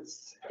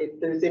wants, if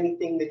there's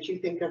anything that you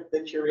think of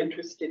that you're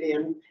interested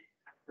in,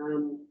 I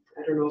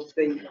don't know if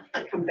they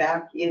come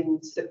back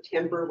in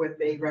September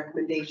with a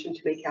recommendation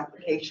to make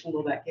application,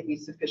 will that give you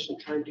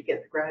sufficient time to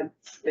get the grant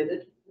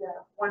submitted? Yeah,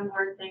 one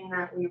more thing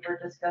that we were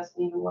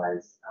discussing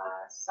was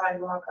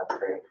sidewalk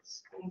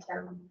upgrades in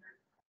town.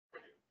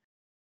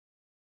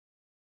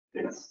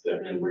 Yes,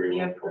 It would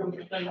be approved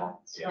for that,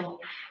 so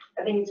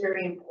I think it's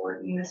very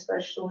important,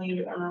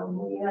 especially,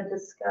 we had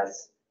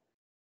discussed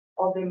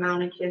all the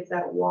amount of kids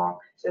that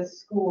walk to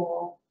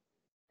school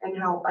and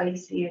how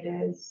icy it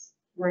is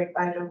right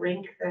by the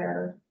rink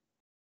there.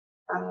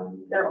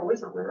 They're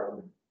always on the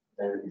road.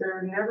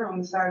 They're never on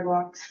the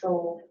sidewalk,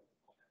 so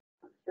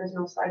there's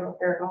no sidewalk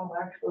there at all,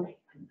 actually.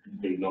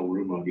 There's no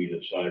room on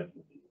either side.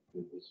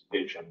 There's a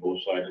ditch on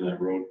both sides of that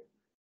road.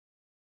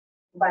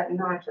 But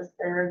not just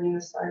there, I mean,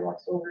 the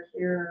sidewalks over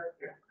here,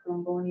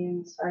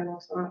 Crumbonian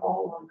sidewalks aren't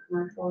all on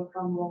commercial and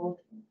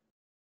Humboldt.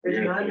 There's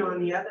Yeah. none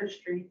on the other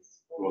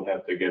streets. We'll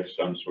have to get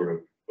some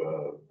sort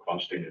of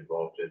costing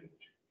involved in to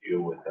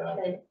deal with that.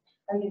 Okay,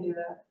 I can do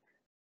that.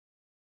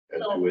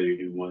 As to whether you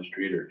do 1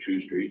 street or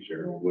 2 streets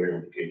or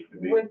whatever the case may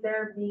be. Would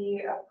there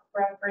be a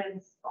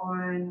preference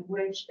on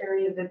which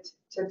area to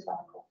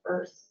tackle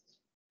first?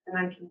 And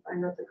I can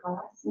find out the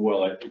cost.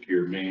 Well, I think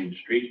your main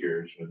street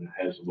here is when it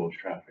has the most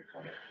traffic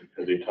on it,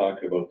 because they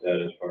talk about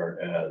that as far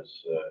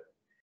as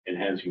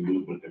enhancing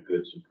movement of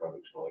goods and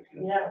products like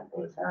that. Yeah,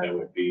 But that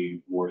would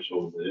be more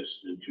so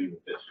this than to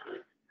this.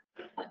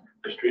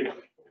 The street,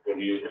 what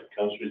do you,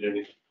 councilors,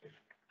 any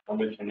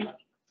comments on that?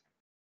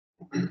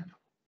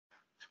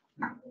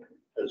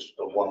 It's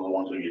one of the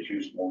ones that gets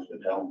used most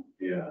in town.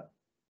 Yeah.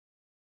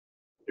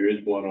 There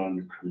is one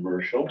on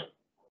commercial.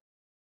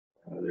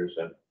 There's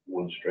that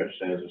one stretch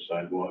that has a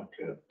sidewalk,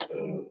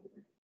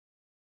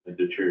 a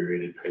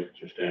deteriorated pitch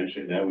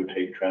substantially. That would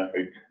take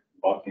traffic,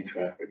 walking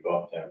traffic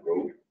off that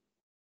road.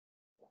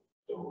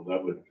 So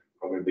that would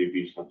probably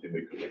be something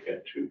we could look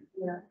at too.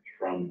 Yeah.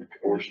 From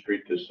 4th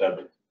Street to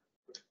 7th.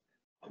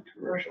 On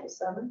commercial,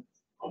 7.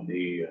 on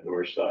the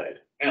north side.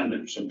 And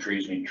there's some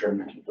trees need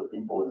trimmed to keep the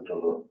people into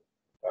the,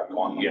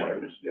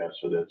 Yeah,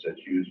 so that's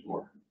used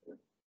more.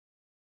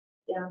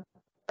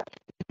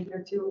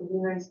 Here too, it would be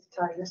nice to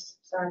tie this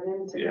side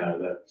in. Yeah,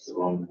 that's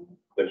along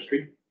Cliff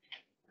Street.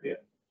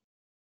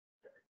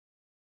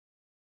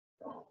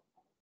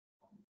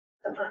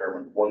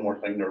 One more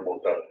thing there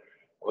about that,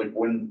 like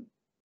when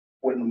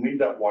we made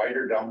that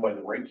wider down by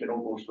the rink,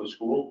 goes to the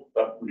school,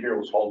 that material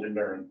was hauled in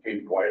there and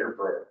paved wider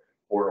for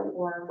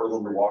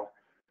them to walk.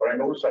 But I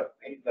noticed that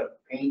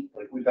paint,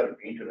 like we've had it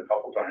painted a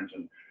couple times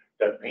and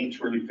that paint's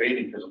really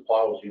fading because of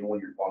plows, when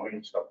you're plowing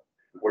and stuff,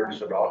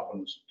 wears it off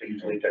and they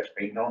use latex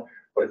paint now.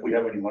 But if we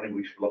have any money,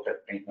 we should look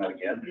at painting that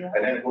again. Yeah.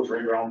 And then it goes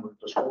right around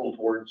the school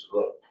towards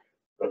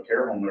the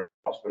care home or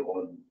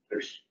hospital, and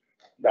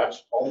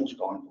that's almost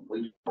gone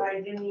completely.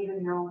 I didn't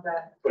even know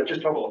that. But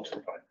just have a look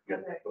sometime. Yeah.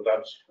 Okay. But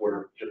that's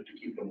where, just to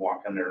keep them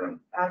walking there, and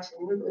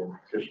Absolutely.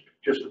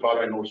 just a thought,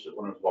 I noticed it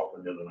when I was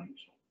walking the other night.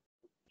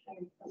 So.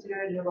 Okay, that's a good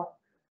idea.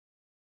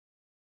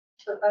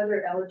 So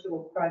other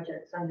eligible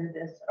projects under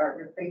this are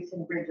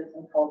replacing bridges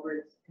and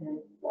culverts and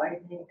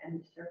widening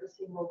and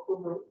servicing local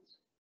roads.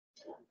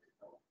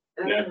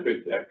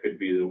 That could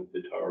be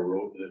the Tower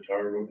Road. The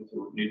Tower Road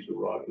needs a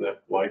rock,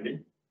 that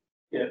widening.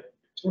 Yeah.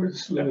 Where the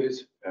slough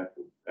is.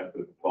 That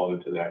would fall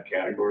into that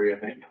category, I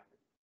think,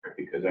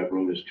 because that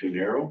road is too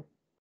narrow.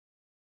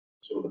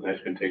 So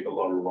that's gonna take a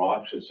lot of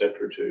rocks, et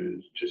cetera,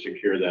 to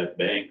secure that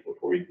bank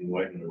before you can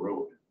widen the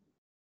road.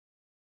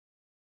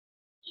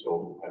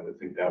 So I would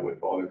think that would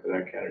fall into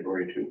that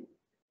category too.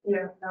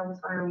 Yeah, that was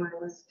high on my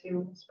list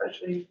too,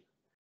 especially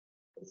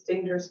It's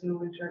dangerous in the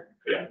winter.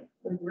 Yeah.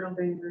 Like real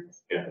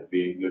dangerous. Yeah, it'd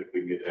be good if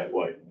we get that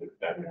wide, if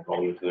that can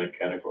fall into that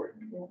category.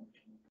 Yeah.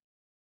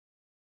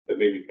 But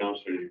maybe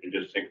counselors, you can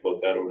just think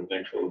about that over the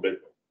next little bit,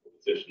 with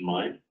this in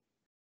mind.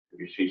 If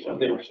you see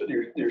something else.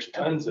 There's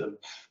tons of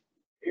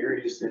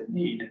areas that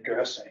need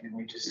addressing and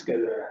we just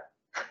gotta,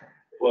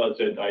 Well,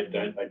 it's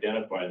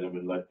identify them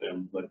and let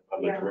Public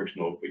Yeah. Works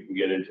know if we can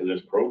get into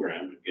this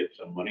program and get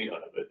some money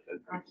out of it, and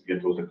we can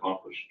get those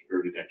accomplished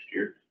early next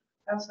year.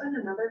 I also had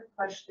another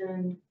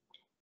question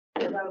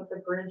about the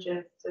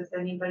bridges. Does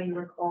anybody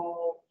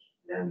recall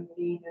them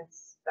being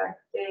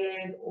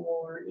inspected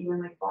or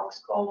even like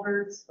box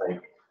culverts?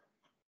 Like,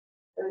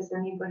 does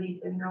anybody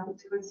been out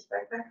to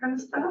inspect that kind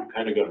of stuff? We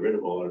kind of got rid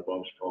of all our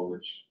box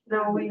culverts.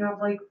 No, we have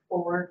like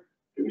 4.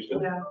 Do we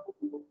still? Yeah.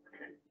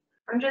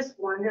 I'm just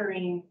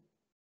wondering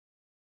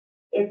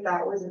if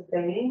that was a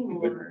thing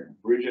or,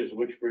 Bridges,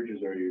 which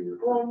bridges are you?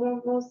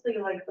 well, mostly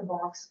like the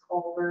box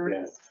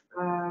culverts.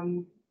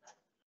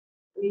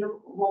 We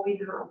don't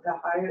have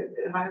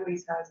the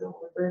highways has all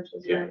the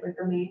bridges, Yeah. right, like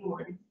the main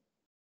one.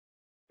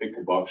 I think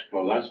the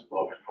last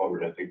box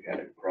culvert, I think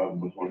had a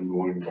problem with one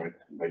going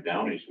by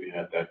Downey's. We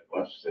had that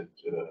bus that,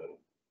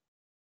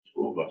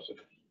 school bus that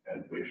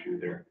had an issue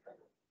there.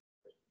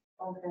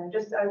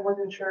 Okay, I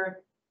wasn't sure if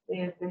they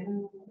had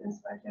been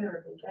inspected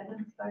or they get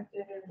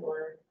inspected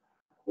or.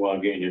 Well,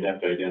 again, you'd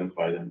have to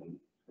identify them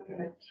Okay.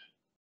 and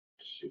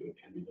see what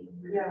can be done.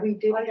 Yeah. We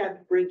did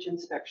have bridge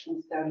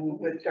inspections done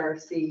with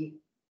Darcy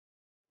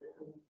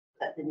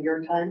in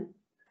your time,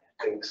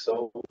 I think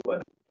so,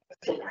 but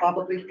so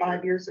probably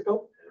 5 years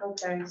ago.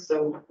 Okay,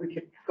 So we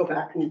could go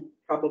back and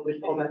probably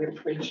pull that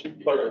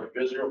information. But a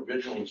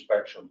visual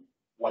inspection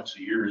once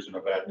a year isn't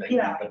a bad thing.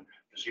 Yeah. Even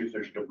to see if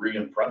there's debris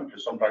in front,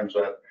 because sometimes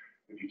that,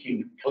 if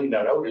you clean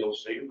that out, it'll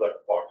save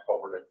that box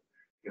culvert. That,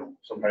 you know,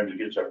 sometimes it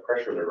gets that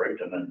pressure there, right,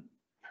 and then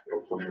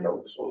it'll push it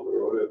out, so the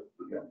road,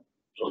 you know,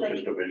 so it's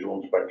just a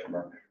visual inspection.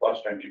 Or lots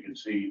of times you can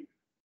see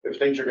if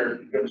things are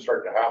gonna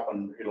start to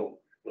happen, you'll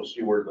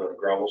see where the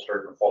gravel's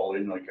starting to fall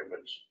in, like if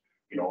it's,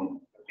 you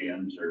know, at the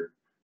ends or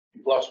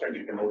lots of times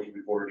you can notice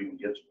before it even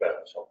gets bad,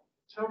 so.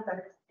 okay.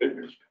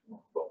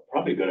 Well,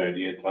 probably a good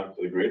idea to talk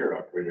to the grader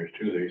operators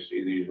too. They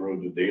see these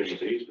roads on a daily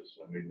basis.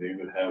 I mean, they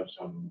would have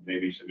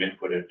maybe some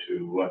input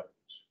into what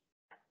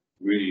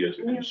really is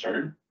a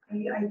concern.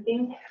 I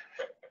think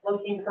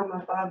looking from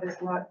above is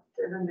a lot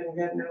different than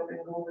getting out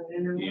and going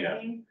in and Yeah.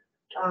 looking.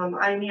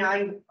 I mean,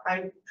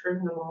 I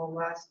trimmed them all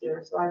last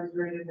year, so I was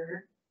ready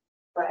there,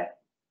 but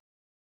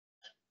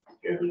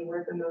maybe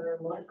worth another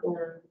look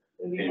or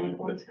maybe Yeah, one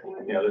once.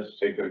 Yeah, let's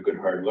take a good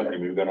hard look.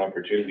 And we've got an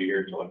opportunity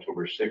here until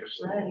October 6th.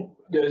 so- Right.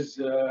 does,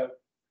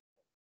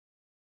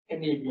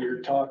 any of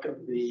your talk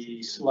of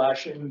the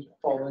slashing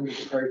fall into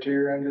the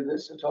criteria under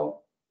this at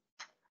all?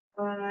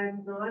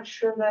 I'm not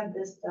sure that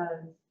this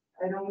does.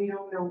 We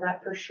don't know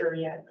that for sure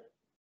yet.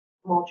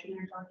 Mulching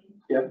you're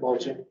talking? Yep,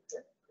 mulching.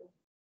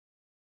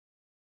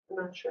 I'm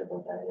not sure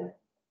about that yet.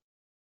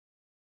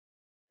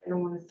 I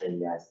don't wanna say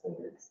yes and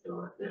it's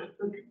not.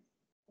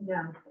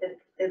 Yeah,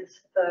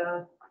 it's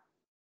the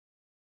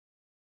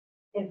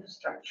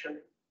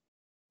infrastructure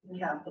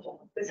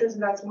capital.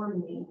 That's more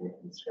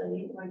maintenance,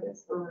 right? Like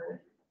it's not,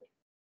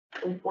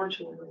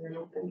 unfortunately, I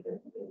don't think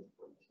it is.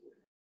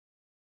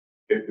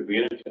 If we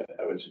get into,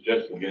 I would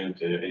suggest we get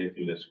into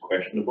anything that's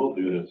questionable,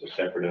 do it as a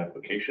separate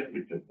application,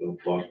 because we'll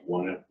block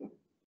one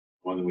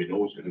that we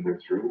know is gonna go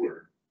through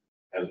or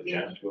has a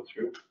chance to go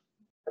through.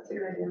 That's a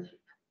good idea.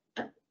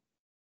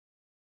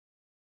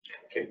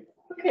 Okay,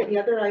 Okay, the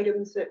other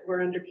items that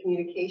were under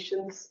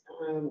communications,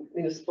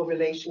 municipal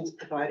relations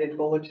provided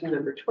bulletin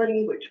number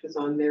 20, which was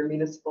on their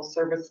municipal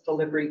service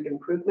delivery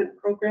improvement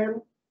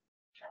program.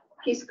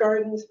 Peace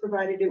Gardens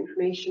provided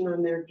information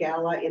on their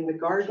gala in the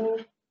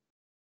garden.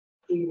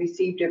 We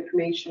received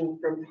information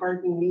from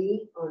Pardon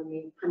Me on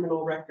the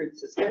criminal record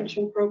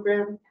suspension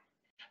program.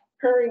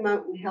 Prairie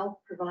Mountain Health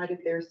provided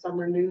their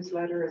summer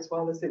newsletter as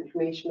well as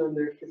information on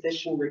their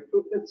physician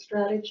recruitment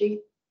strategy.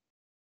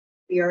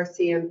 The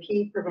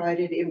RCMP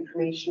provided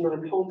information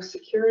on home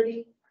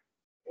security,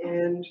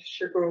 and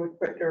Sugar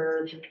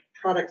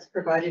Products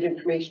provided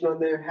information on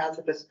their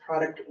hazardous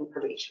product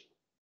information.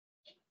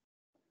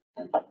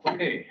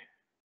 okay.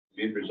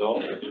 Be it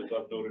resolved, that the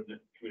above noted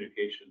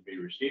communication be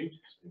received.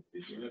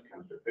 Please do that.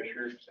 Councilor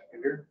Fisher,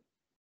 seconder.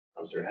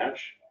 Councilor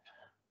Hatch.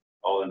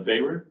 All in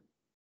favor?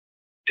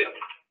 Yeah.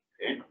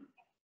 Okay.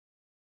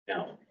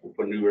 Now, we'll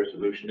put a new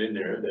resolution in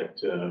there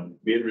that,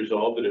 be it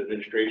resolved that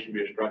administration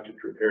be instructed to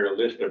prepare a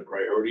list of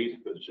priorities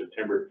for the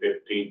September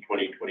 15,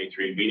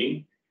 2023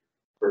 meeting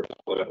for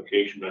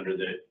application under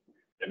the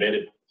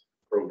amended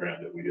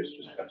program that we just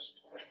discussed.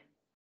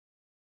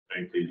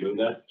 Can you please do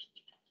that?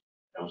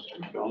 Councilor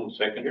McDonald,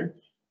 seconder.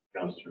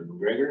 Councilor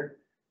McGregor,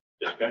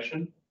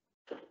 discussion?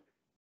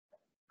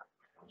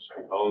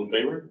 All in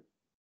favor?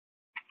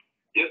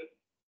 Yep.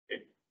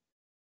 Okay.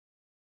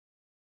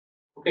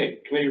 Okay,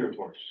 committee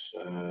reports.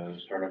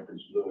 Start off with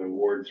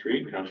Ward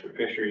 3. Councilor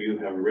Fisher, you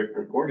have a written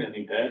report.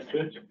 Anything to add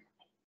to it?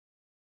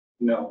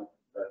 No,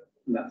 but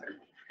nothing.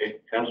 Okay,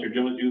 Councilor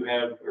Jones, do you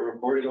have a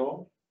report at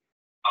all?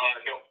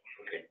 No.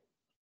 Okay.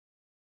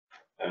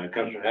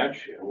 Councillor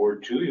Hatch,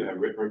 Ward 2, you have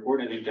written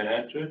report, anything to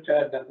add to it?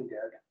 Nothing to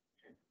add.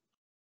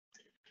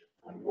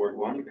 On Ward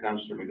 1,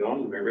 Councillor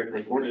McDonald, you have written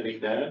report,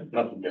 anything to add?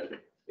 Nothing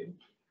different.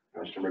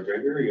 Councillor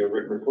McGregor, you have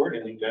written report,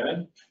 anything to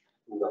add?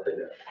 Nothing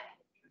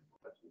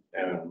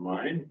to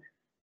Mine.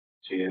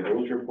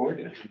 CFO's report,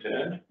 anything to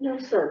add? No,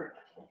 sir.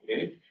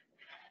 Okay.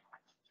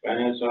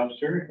 Finance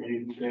officer,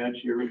 anything to add to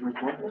your written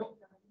report?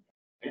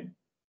 Okay.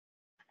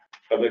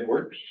 Public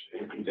Works,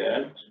 anything to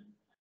add?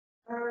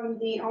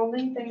 The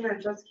only thing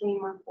that just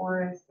came up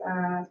for is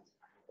that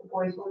the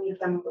boys will need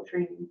chemical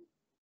training.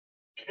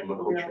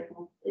 Chemical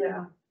training.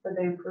 Yeah, for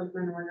the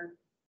improvement order.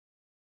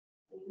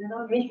 Leave it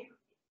on me.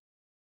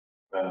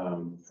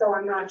 So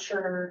I'm not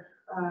sure,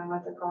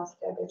 what the cost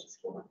of it just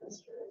came up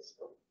yesterday,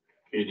 so.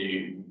 Can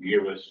you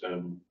give us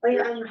Like,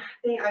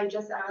 I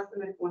just asked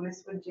them if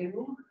Willis would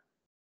do.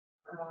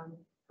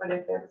 But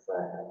if it's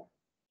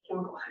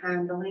chemical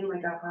handling,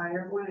 like a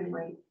higher one, it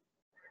might,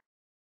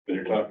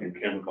 they're talking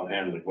chemical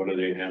handling, what are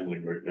they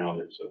handling right now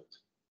that's a,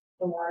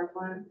 the water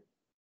plant,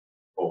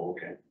 oh,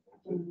 okay,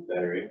 that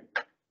area?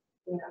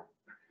 yeah.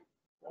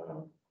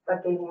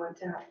 But they want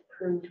to have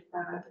proof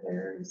that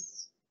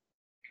there's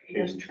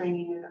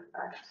training in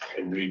effect.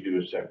 Can we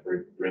do a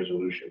separate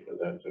resolution for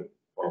that to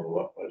follow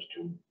up as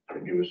to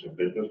give us a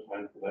business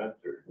plan for that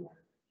or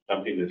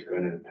something that's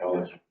gonna tell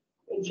us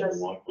It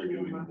just. what we're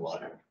doing and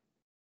why?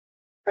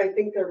 I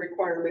think the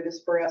requirement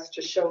is for us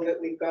to show that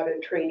we've got a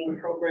training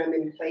program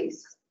in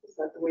place. Is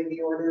that the way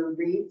the order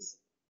reads?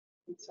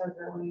 It says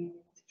that we need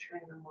to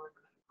train them more.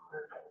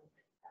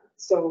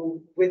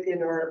 So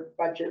within our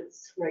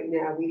budgets right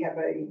now, we have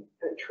a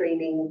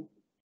training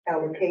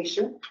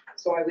allocation.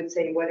 So I would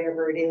say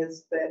whatever it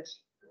is that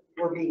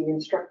we're being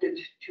instructed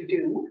to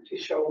do to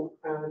show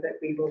that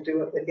we will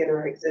do it within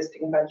our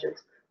existing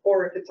budgets.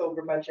 Or if it's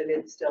over budget,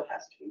 it still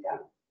has to be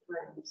done.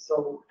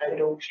 So I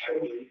don't. I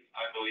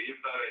believe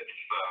that it's,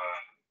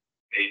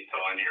 based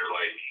on your,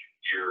 like,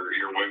 your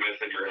WMIS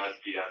and your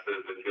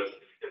SPSs,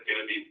 it's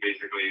gonna be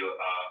basically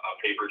a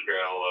paper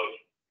trail of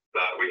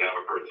that we have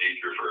a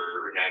procedure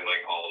for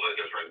handling all the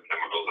different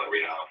chemicals that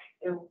we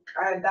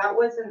have. That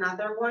was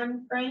another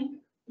one, Frank.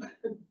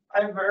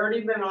 I've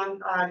already been on,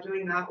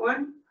 doing that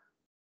one.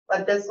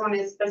 But this one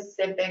is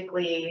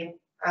specifically,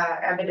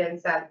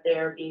 evidence that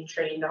they're being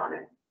trained on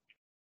it.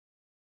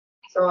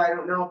 So I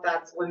don't know if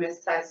that's women's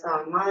test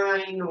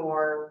online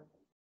or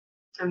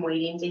I'm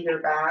waiting to hear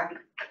back.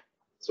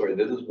 Sorry,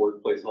 this is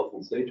workplace health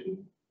and safety?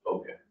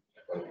 Okay.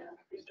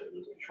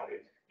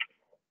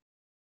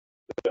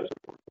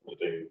 What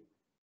they-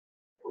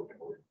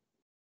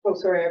 Oh,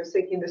 sorry, I was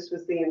thinking this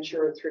was the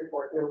insurance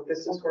report. No,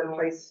 this is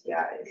workplace.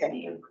 Yeah, it's Okay.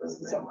 the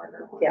improvement So,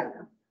 order.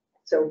 yeah.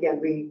 So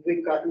again,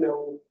 we've got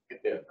no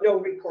Yeah.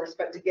 recourse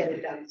but to get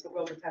it done. So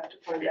we'll just have to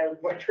find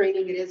out what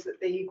training it is that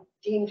they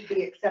deem to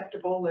be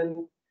acceptable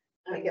and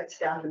get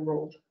staff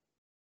enrolled.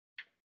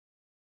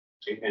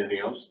 Okay, anything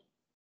else?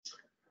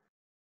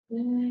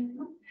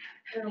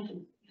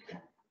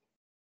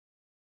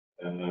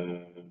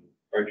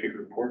 Fire chief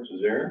reports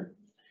is there.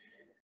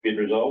 Be it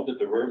resolved that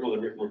the verbal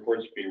and written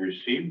reports be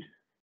received.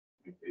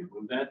 We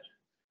move that.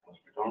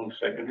 Councilor McDonald,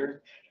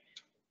 seconder.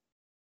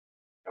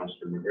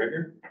 Councilor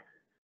McGregor.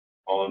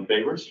 All in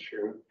favor?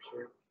 Sure.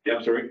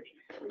 Yeah, sorry.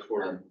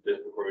 Before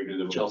we do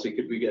the. Chelsea,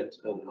 could we get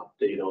an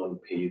update on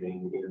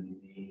paving in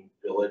the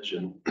village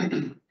and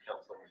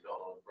Councilor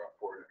McDonald brought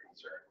forward a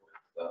concern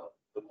with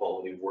the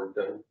quality of work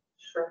done?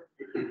 Sure.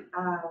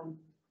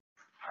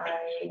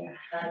 I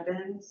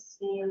haven't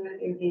seen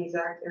the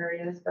exact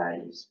areas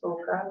that you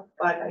spoke of,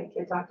 but I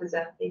did talk to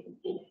Zach, they can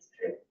see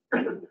it.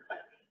 And,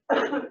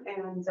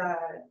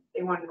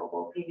 they want to know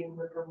about paving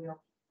with a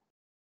wheel.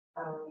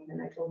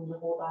 And I told them to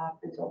hold off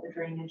until the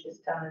drainage is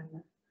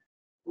done.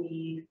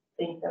 We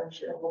think that we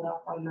should hold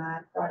off on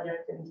that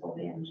project until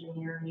the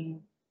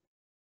engineering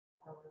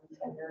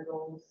tender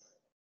goes,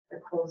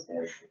 or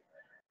closes.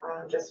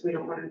 Just we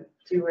don't want to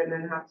do it and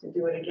then have to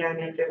do it again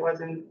if it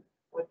wasn't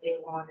what they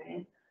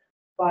wanted.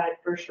 But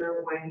for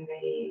sure, when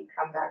they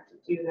come back to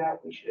do that,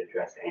 we should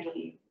address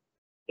any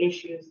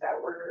issues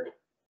that were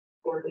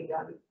poorly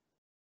done.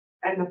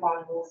 And the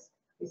potholes,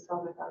 we still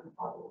haven't done the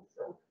potholes,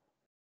 so.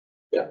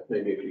 Yeah,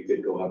 maybe if you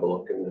could go have a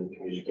look and then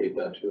communicate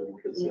that to him,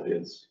 because it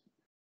is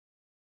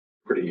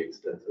pretty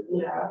extensive.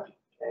 Yeah,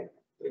 okay.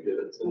 They did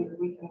it. Maybe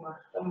we can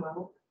mark them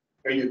out.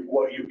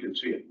 What you can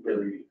see it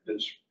very,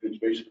 it's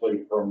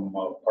basically from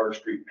Park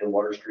Street to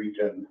Water Street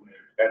and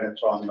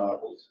it's on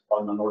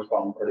the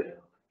northbound part.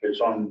 It's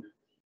on.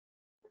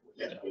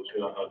 Yeah,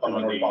 on the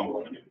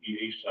northbound.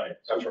 East side.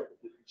 That's right.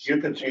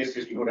 You can see it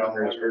if you go down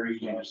there, it's very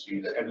easy to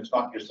see that, and it's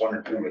not just one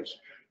or two,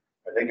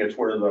 I think it's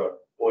where the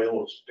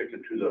oil is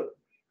sticking to the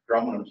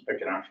drum and it's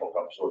picking asphalt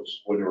up, so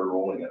it's when they were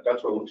rolling it,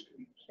 that's what it looks to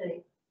me.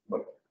 Okay.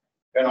 But,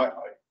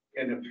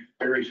 and if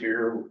Barry's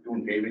here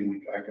doing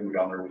paving, I can go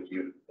down there with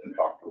you and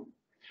talk to him.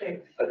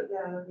 Okay.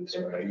 Yeah, that'd be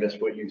Sorry, I good.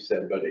 missed what you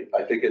said, but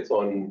I think it's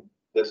on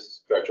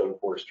this stretch on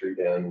 4th Street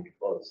and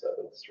on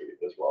 7th Street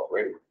as well,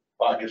 right?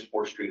 Just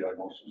 4th Street, I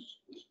know,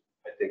 is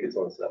I think it's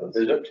on 7th.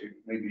 it too?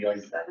 Maybe I,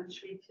 7th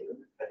Street too.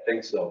 I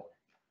think so.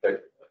 I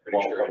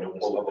Pretty sure I know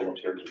some of them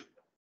too.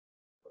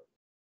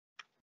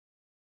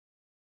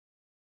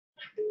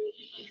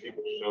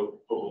 So,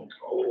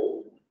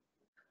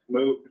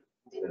 move.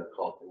 Yeah,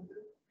 call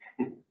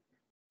them.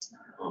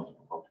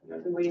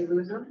 Did we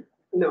lose them?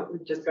 No, we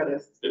just got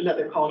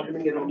another call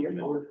coming in on your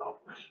phone.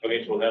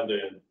 Okay, so we'll have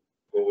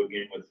go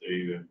again with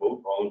the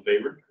vote, all in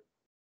favor?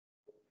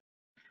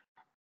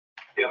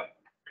 Yeah.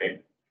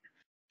 Okay.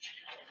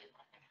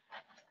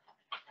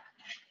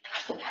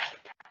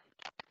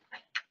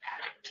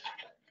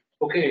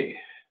 Okay,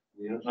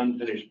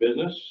 unfinished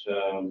business,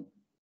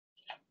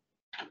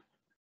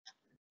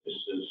 this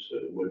is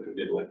what we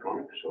did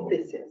electronic, so.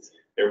 This is.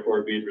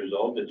 Therefore, be it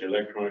resolved that the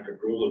electronic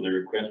approval of the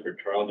request for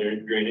trial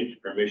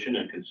drainage permission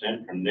and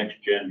consent from Next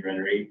Gen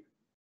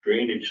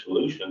Drainage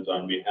Solutions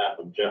on behalf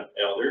of Jeff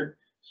Elder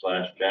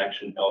 /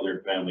 Jackson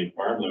Elder Family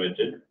Farm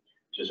Limited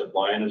to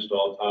supply and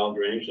install tile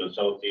drainage on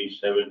southeast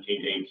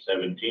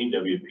 17817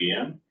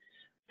 WPM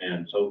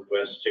and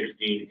southwest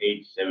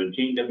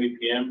 16817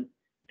 WPM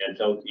and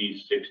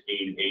southeast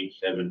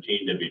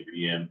 16817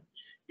 WPM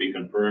be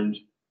confirmed,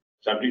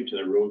 subject to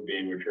the road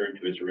being returned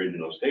to its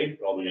original state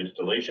following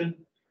installation,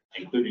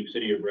 including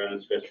City of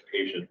Brandon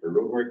specifications for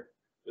road work,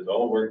 with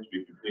all work to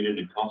be completed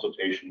in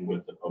consultation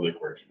with the Public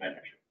Works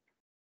Manager.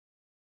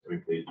 Can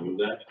we please move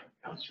that?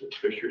 Councillor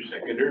Fisher,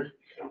 seconder.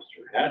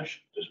 Councillor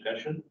Hatch,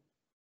 discussion.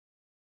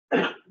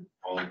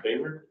 All in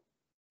favor?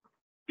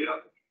 Yeah.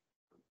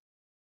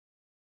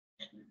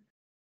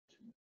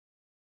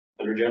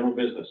 Under general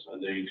business,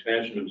 the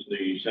expansion of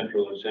the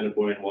Central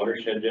Assiniboine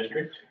Watershed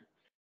District.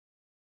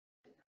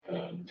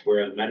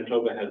 Whereas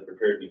Manitoba has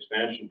prepared an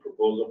expansion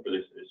proposal for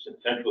the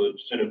Central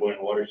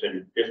Assiniboine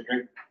Watershed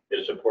District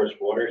that supports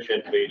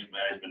watershed-based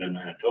management in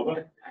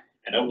Manitoba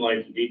and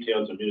outlines the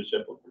details of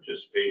municipal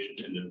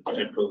participation in the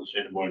Central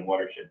Assiniboine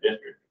Watershed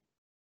District.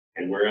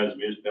 And whereas the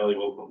Municipality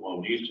of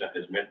Oakland-Wawanesa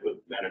has met with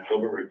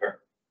Manitoba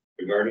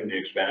regarding the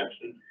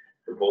expansion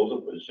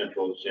proposal for the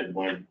Central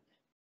Assiniboine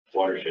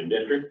Watershed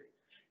District,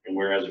 and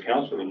whereas the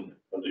Council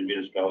of the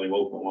Municipality of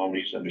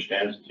Oakland-Wawanesa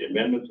understands that the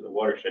amendment to the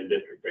Watershed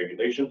District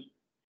regulations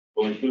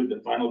will include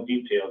the final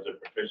details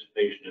of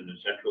participation in the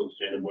Central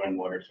Assiniboine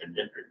Watershed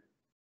District.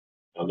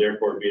 Now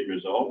therefore be it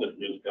resolved that the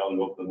Municipality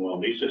of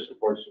Oakland-Wawanesa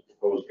supports the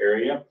proposed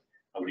area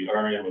of the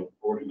RM of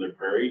Portland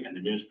Prairie and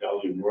the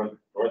Municipality of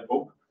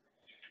Norfolk,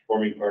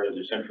 forming part of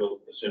the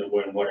Central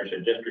Assiniboine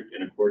Watershed District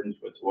in accordance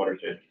with the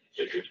Watershed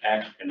District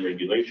Act and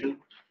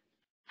regulation.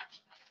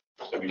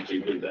 Let me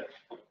please do that.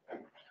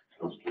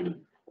 Councilor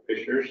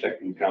Fisher,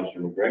 second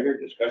Councilor McGregor,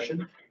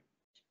 discussion.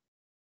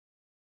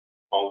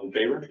 All in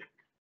favor?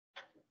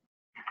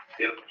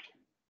 Yep.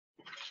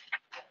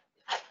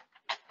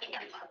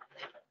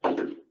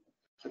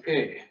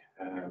 Okay,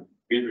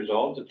 be it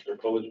resolved that the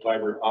proposed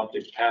fiber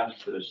optic path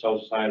to the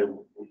south side of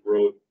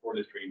Road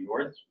 43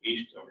 North,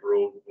 east of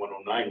Road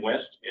 109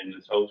 West in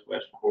the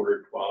southwest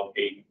quarter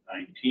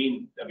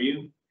 12819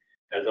 W,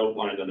 as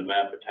outlined on the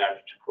map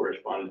attached to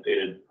correspondence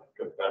dated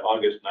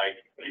August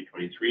 9th,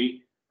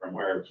 2023, from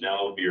where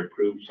now be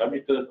approved,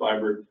 subject to the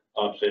fiber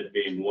offset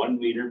being 1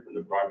 meter from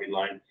the property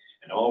line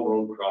and all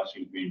road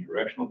crossings being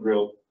directional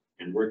drilled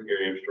and work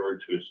area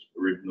restored to its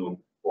original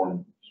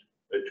form,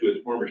 to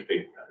its former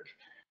state.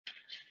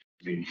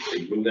 Please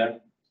move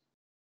that.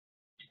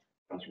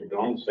 Councilor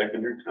McDonald,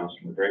 seconder.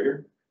 Councilor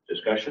McGregor,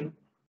 discussion.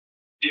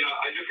 Yeah,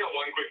 I just got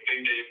one quick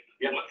thing, Dave.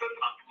 Yeah. What's the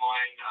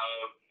timeline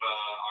of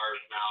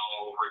ours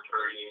now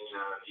returning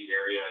the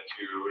area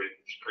to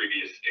its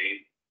previous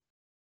state?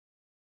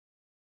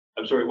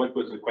 I'm sorry, what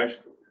was the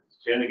question?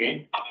 Say it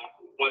again.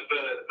 What's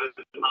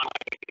the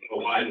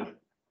timeline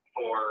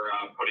for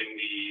putting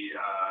the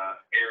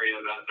area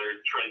that they're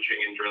trenching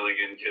and drilling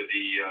into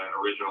the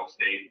original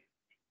state?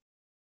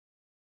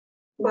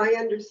 My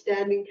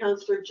understanding,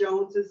 Councillor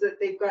Jones, is that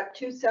they've got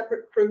 2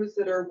 separate crews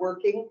that are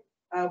working.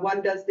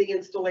 One does the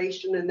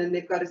installation and then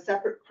they've got a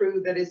separate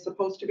crew that is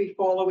supposed to be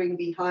following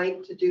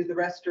behind to do the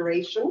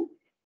restoration.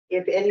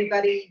 If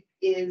anybody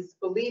is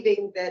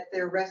believing that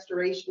their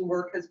restoration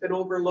work has been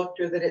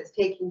overlooked or that it's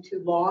taking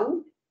too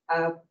long,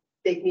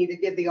 they can either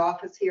give the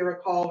office here a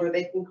call or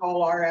they can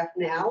call RF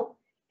now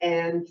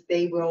and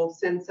they will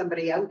send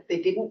somebody out. They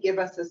didn't give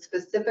us a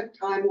specific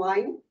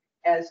timeline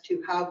as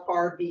to how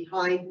far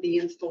behind the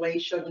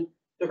installation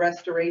the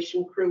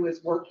restoration crew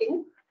is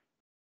working.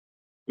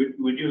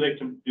 Would you like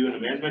to do an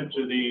amendment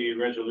to the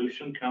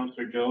resolution,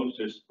 Councillor Jones,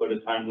 just put a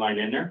timeline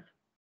in there?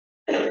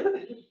 No, if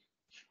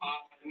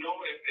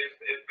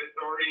it's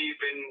already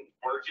been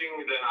working,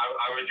 then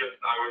I was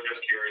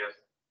just curious.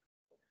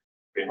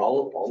 Okay.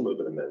 I'll move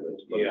an amendment.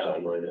 To put a Yeah.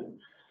 timeline in.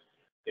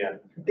 Yeah,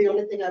 The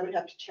only thing I would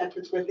have to check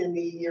is within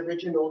the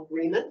original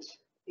agreement,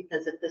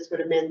 because if this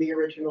would amend the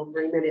original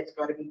agreement, it's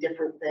got to be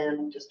different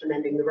than just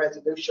amending the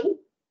resolution.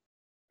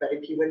 But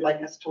if you would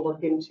like us to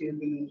look into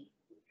the,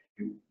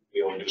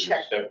 you want to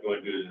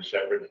do the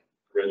separate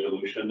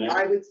resolution then?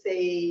 I would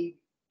say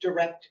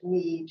direct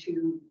me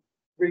to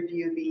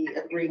review the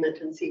agreement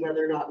and see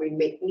whether or not we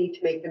need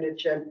to make an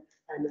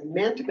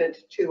amendment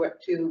to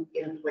it to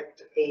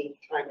inflict a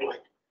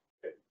timeline.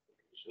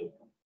 So,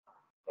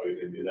 oh, you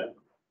can do that?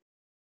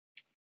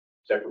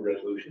 Separate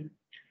resolution?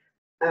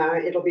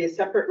 It'll be a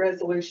separate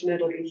resolution.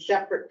 It'll be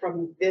separate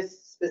from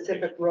this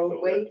specific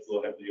roadway.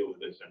 We'll have to deal with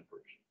this then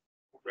first,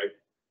 right?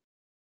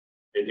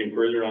 Anything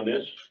further on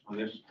this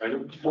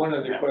item? One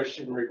other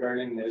question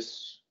regarding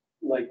this,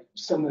 like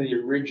some of the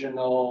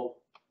original,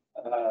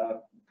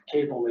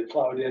 cable they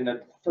plowed in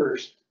at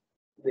first,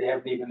 they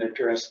haven't even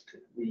addressed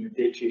the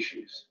ditch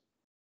issues.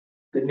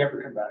 They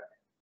never come back.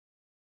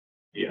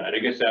 Yeah, and I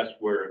guess that's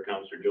where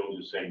Councillor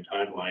Jones is saying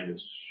timeline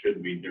is,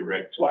 should be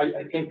direct. So I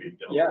think, Should be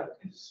dealt yeah, with.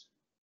 it's,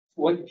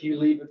 what if you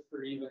leave it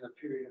for even a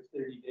period of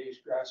 30 days,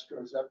 grass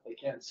grows up, they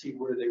can't see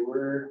where they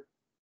were.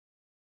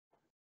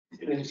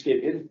 Things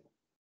get hidden.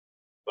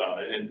 Well,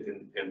 and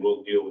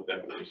we'll deal with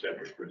that with a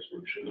separate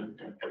resolution.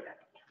 Then.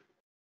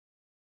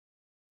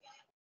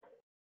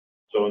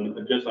 So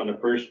just on the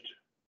first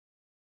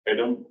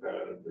item,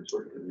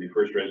 the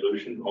first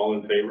resolution, all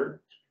in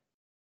favor?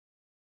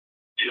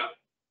 Yeah.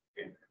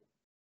 Okay.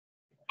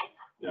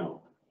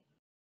 No,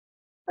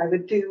 I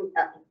would do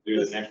do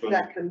the the next one.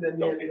 second and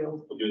then Okay,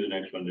 we'll do the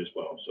next one as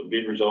well. So be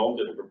it resolved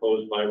that the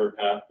proposed fiber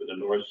path for the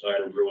north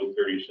side of Road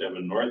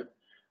 37 North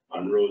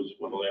on roads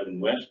 111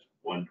 West,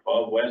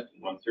 112 West,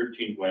 and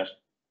 113 West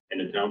in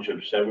the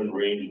township 7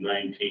 range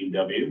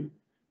 19W,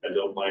 as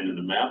outlined in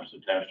the maps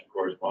attached to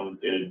correspondence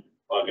dated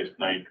August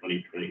 9,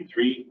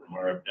 2023 from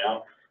RF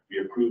now, be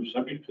approved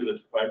subject to the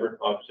fiber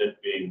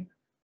offset being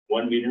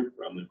 1 meter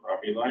from the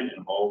property line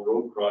and all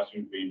road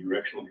crossings being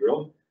directional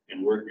drilled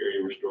and work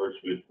area restored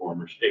to its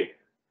former state.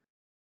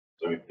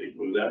 So if they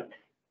move that.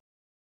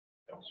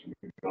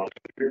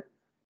 Councilor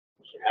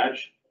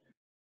Hatch.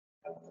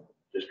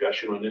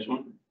 Discussion on this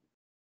one?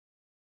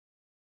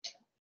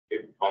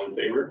 Okay, all in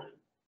favor?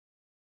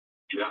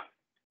 Yeah.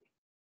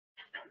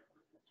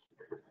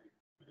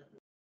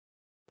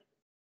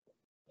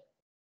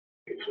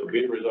 Okay, so be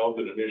it resolved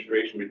that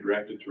administration be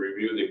directed to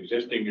review the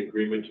existing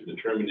agreement to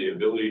determine the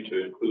ability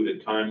to include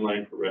a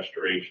timeline for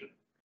restoration.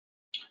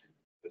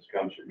 This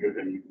comes from good,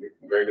 and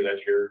Gregor,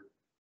 that's your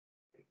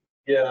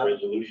Yeah,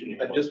 resolution.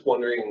 I'm just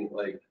wondering,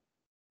 like,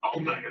 I'll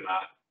second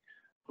that.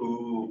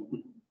 who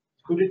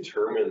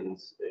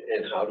determines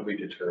and how do we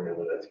determine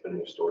that it's been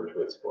restored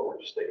to its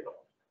former state?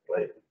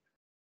 Like,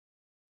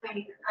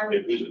 I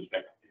would, Who's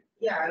inspecting?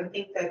 yeah, I would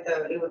think that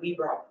it would be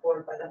brought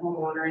forward by the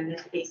homeowner. In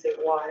this case, it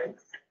was.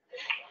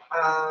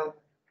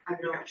 I'm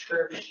not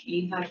sure if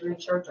she has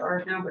reached out to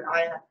ours now, but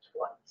I have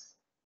twice.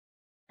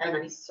 And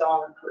I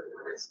saw it for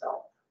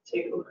myself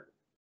too.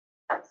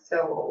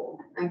 So,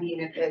 I mean,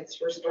 if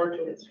it's restored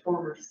to its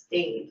former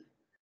state,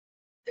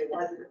 it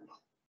wasn't.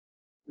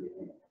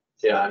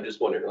 yeah, I'm just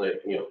wondering,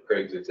 like, you know,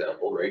 Craig's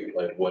example, right?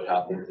 Like, what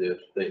happens if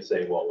they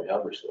say, well, we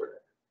have restored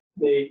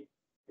it?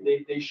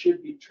 They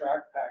should be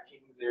track packing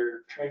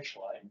their trench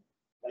line,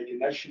 like,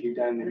 and that should be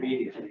done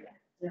immediately.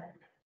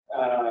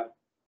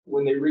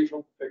 When they reach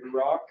up Big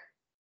Rock,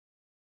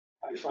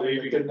 I find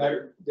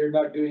that they're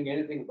not doing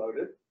anything about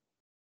it.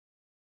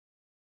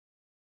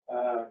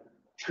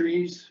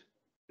 Trees,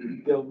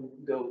 they'll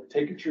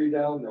take a tree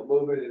down, they'll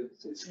move it,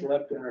 it's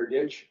left in our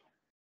ditch.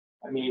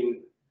 I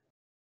mean,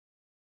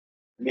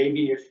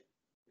 maybe if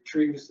the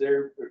tree was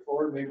there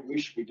before, maybe we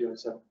should be doing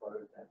something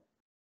about it then.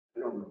 I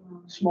don't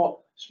know,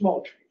 small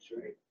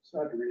trees, right? It's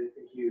not really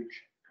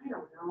huge. I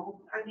don't know.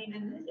 I mean,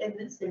 in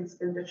this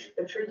instance,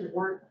 the trees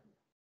weren't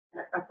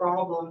a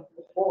problem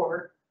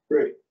before,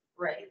 Right.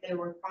 right? They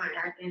were fine.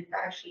 I can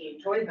actually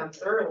enjoy them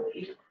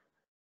thoroughly.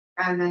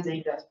 And then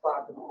they just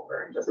plowed them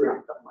over and just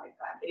left them like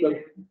that. They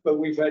didn't. But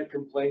we've had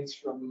complaints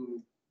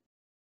from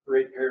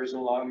ratepayers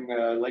along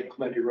Lake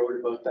Clemente Road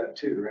about that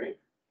too, right?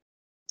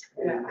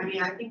 Yeah, I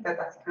mean, I think that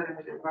that's kind of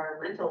an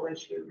environmental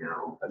issue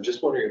now. I'm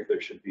just wondering if there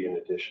should be an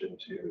addition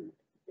to,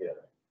 yeah.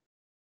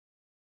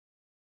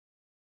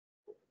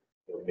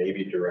 Or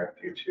maybe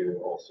direct you to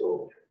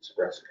also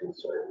express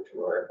concern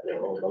to our, you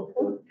know, about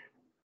the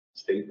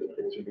state that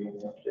things are being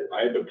left in.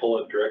 I had to pull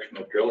a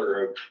directional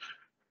driller out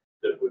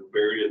that was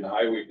buried in the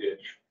highway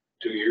ditch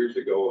 2 years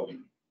ago, and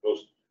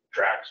those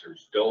tracks are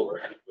still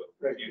there.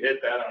 But if you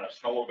hit that on a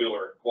snowmobile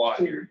or a quad,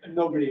 you're,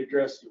 Nobody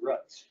addressed the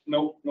ruts.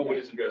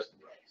 nobody's addressing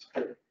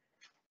the ruts.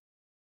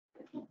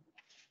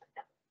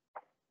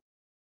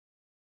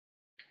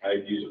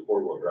 I'd use a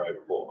 4-wheel drive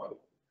to pull them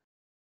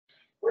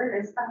Where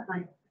is that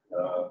line?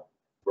 out.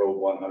 Road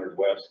 100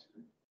 West,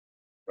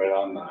 right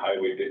on the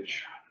highway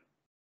ditch,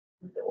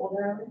 The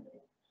older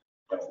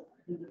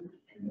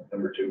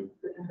number 2.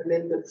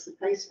 Amendments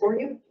suffice for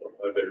you?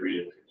 I better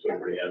read it, so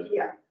everybody has it.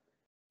 Yeah.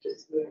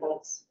 Just see if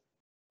that's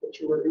what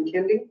you were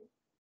intending.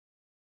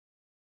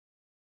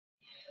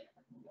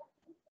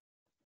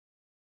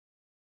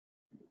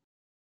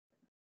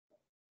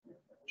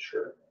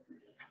 Sure.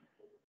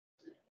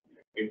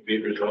 It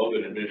be resolved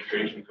that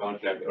administration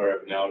contact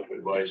RF now to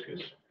advise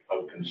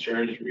of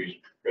concerns,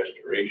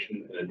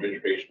 restoration, and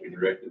administration be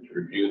directed to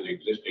review the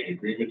existing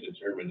agreement,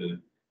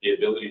 determine the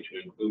ability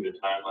to include a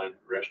timeline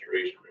for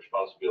restoration,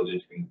 responsibility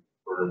to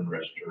confirm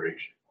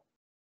restoration.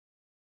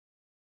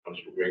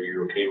 Councilor Gregor,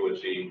 you're okay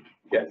with the?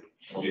 Yeah.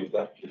 I'll leave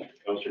that.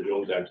 Councilor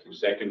Jones actually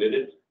seconded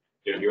it.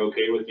 You're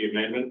okay with the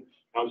amendment,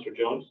 Councilor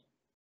Jones?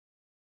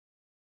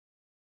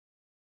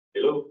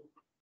 Hello?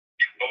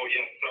 Oh,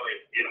 yes, sorry.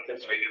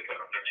 Yes, I did cut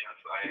up there. Yes,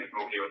 I am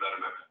okay with that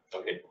amendment.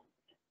 Okay.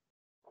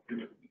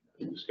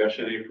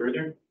 Discussion any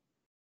further?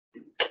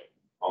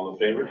 All in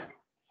favor?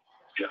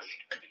 Yes.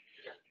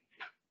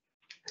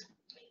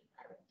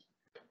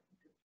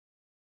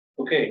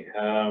 Okay,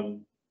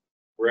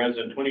 whereas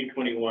in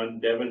 2021,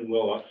 Devin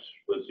Willox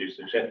was the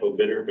successful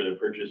bidder for the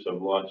purchase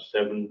of lot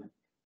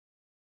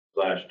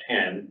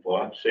 7/10,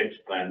 block 6,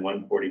 plan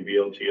 140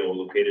 BLTO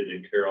located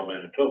in Carroll,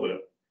 Manitoba.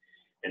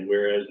 And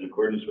whereas in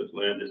accordance with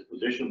land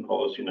disposition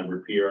policy number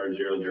PR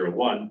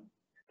 001,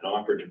 an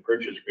offer to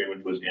purchase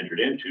agreement was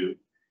entered into.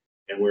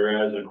 And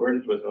whereas in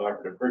accordance with the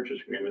offer to purchase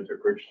agreement, the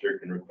purchaser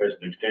can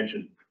request an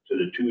extension to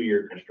the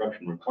 2-year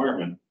construction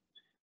requirement.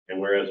 And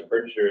whereas the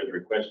purchaser has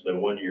requested a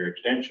 1-year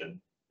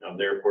extension, now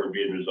therefore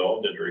be it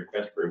resolved that a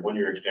request for a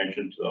 1-year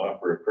extension to the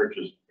offer of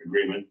purchase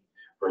agreement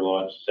for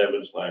lots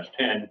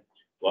 7/10,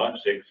 block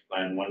 6,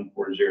 plan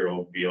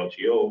 140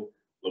 BLTO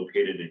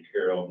located in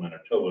Carroll,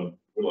 Manitoba,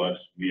 will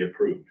be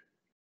approved.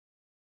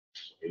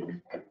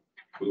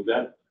 Move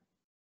that.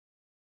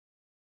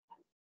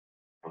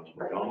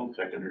 Councilor McDonald,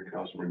 seconder,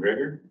 Councilor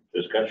McGregor.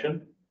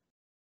 Discussion?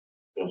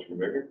 Councilor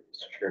McGregor?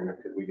 Mr. Chairman,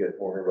 could we get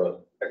more of an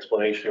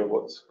explanation of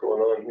what's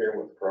going on here,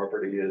 what the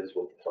property is,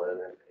 what the plan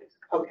is?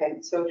 Okay,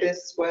 so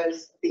this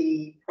was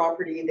the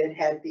property that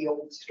had the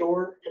old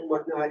store and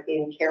whatnot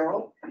in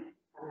Carroll.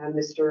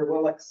 Mr.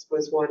 Willix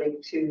was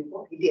wanting to,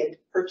 well, he did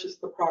purchase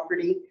the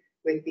property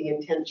with the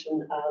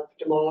intention of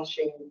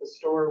demolishing the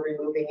store,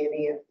 removing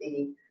any of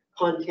the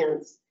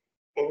contents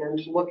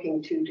and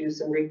looking to do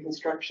some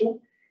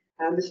reconstruction.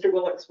 Mr.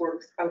 Willix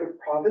works out of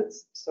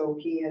province, so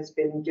he has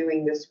been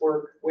doing this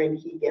work when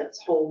he gets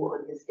home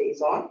on his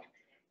days off.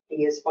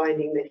 He is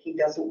finding that he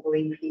doesn't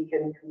believe he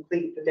can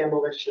complete the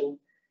demolition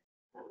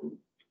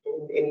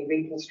and any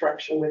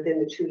reconstruction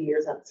within the 2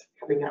 years that's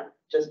coming up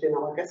just in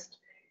August,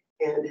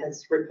 and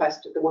has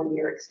requested the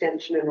 1-year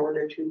extension in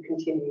order to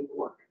continue the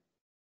work.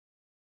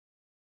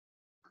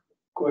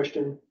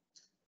 Question.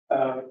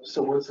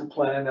 So what's the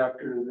plan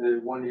after the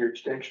 1-year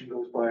extension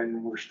goes by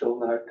and we're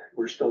still at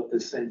the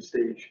same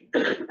stage?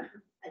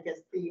 I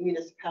guess the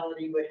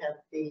municipality would have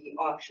the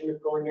option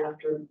of going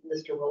after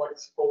Mr.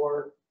 Willix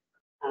for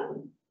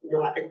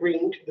not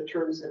agreeing to the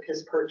terms of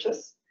his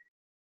purchase.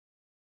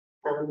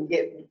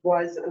 It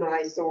was an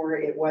eyesore,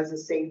 it was a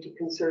safety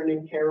concern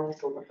in Carroll,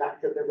 so the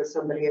fact that there was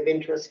somebody of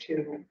interest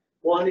who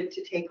wanted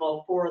to take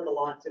all 4 of the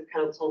lots, if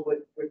council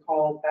would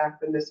recall back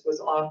when this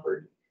was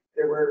offered,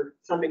 there were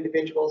some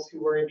individuals who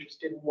were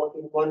interested in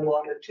wanting 1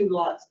 lot or 2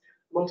 lots.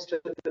 Most of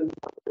them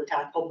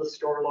tackled the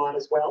store lot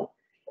as well.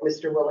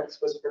 Mr.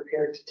 Willix was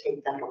prepared to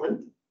take that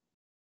on.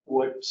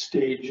 What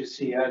stage is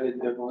he at in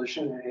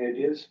demolition? Any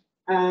ideas?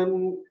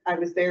 I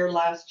was there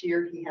last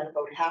year. He had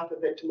about half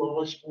of it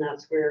demolished, and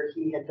that's where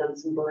he had done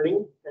some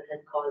burning that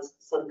had caused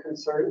some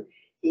concern.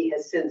 He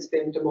has since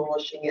been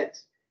demolishing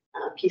it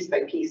piece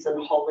by piece and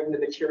hauling the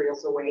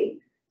materials away.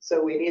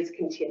 So it is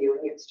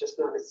continuing. It's just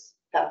not as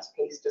fast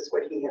paced as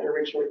what he had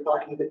originally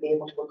thought he would be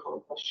able to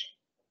accomplish.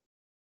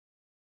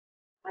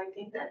 I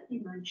think that he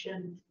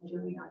mentioned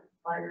doing a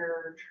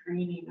fire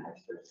training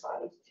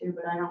exercise too,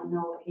 but I don't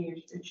know if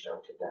he's reached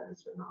out to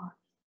Dennis or not.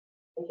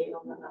 I gave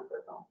him the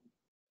number though.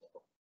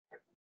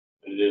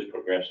 It is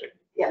progressing.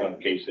 Yeah. In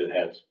case it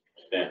has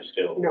stand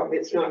still. No,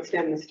 it's not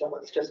standing still.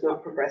 It's just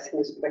not progressing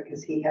as quick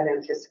as he had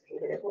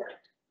anticipated it would.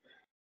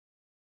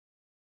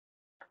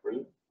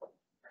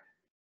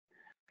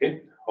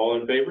 Okay, all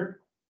in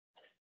favor?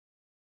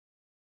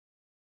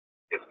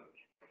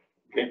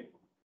 Okay.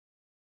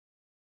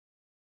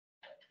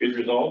 It's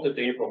resolved that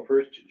the April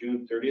 1st to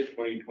June 30th,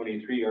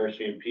 2023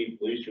 RCMP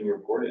policing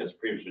report as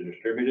previously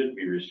distributed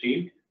be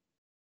received.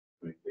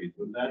 Can we please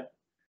move that?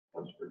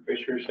 Councilor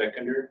Fisher,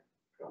 seconder.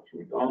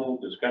 Councilor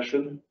McDonald,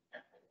 discussion.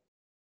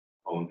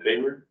 All in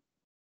favor?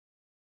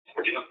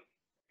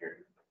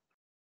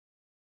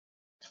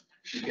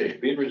 Okay,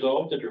 be it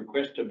resolved that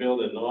request to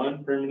build a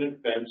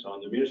non-permanent fence on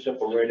the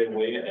municipal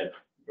right-of-way at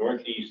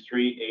Northeast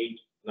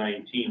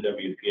 3819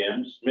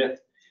 WPM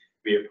Smith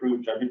be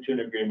approved subject to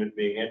an agreement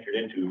being entered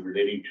into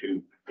relating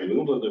to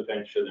removal of the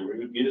fence should the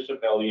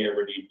municipality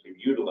ever need to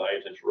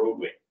utilize its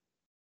roadway.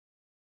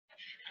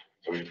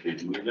 So we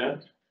please move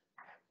that.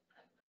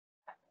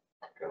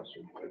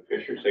 Councilor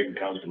Fisher, second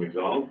Councilor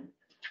McDonald.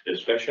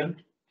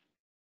 Discussion.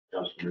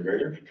 Councilor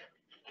McGregor.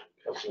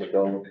 Councilor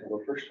McDonald can go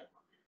first.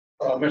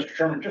 Mr.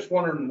 Chairman, just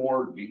wondering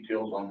more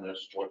details on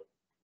this, what,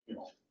 you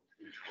know.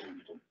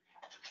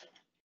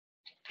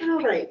 All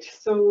right,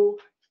 so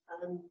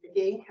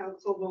again,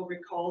 council will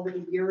recall that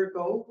a year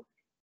ago,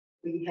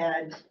 we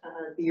had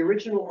the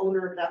original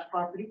owner of that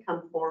property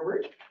come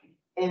forward,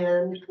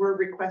 and we're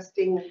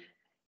requesting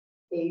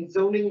a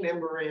zoning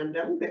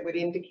memorandum that would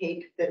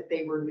indicate that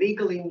they were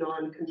legally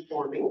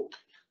non-conforming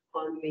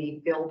on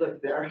the build of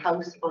their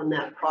house on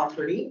that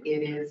property.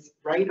 It is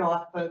right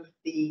off of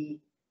the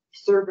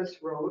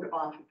service road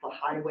off of the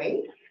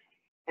highway.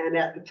 And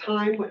at the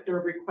time, what their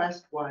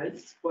request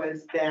was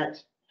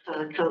that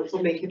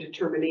council make a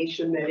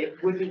determination that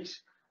it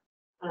wouldn't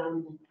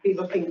be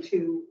looking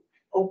to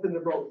open the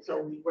road,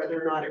 so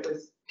whether or not it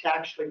was to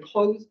actually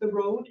close the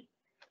road.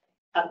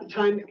 At the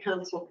time the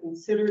council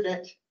considered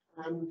it,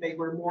 they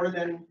were more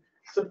than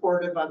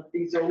supportive of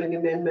the zoning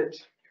amendment,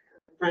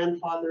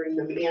 grandfathering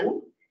them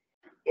in.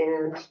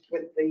 And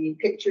with the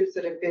pictures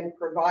that have been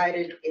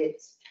provided,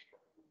 it's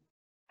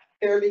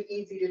fairly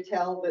easy to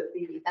tell that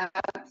the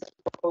access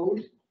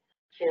road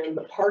and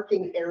the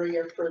parking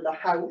area for the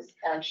house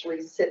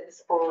actually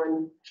sits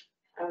on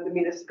the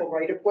municipal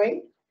right of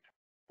way.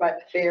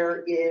 But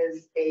there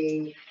is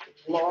a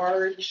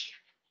large,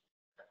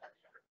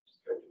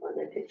 on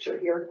my picture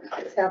here,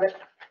 let's have it.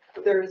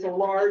 There is a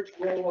large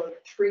row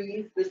of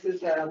trees. This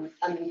is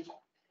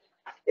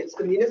it's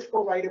the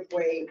municipal right of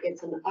way.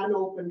 It's an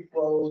unopened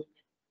road.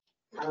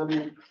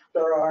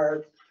 There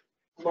are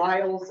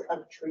miles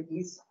of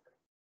trees.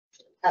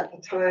 At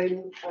the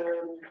time,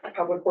 the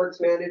Public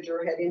Works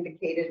Manager had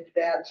indicated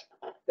that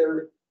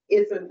there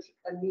isn't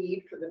a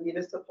need for the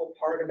municipal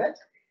part of it.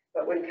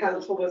 But when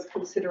council was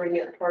considering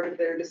it, part of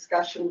their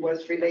discussion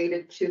was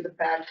related to the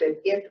fact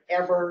that if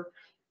ever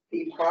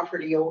the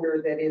property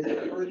owner that is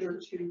further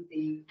to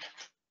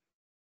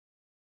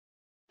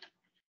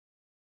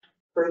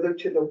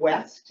the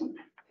west,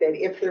 that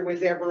if there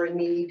was ever a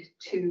need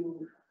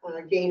to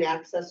gain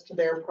access to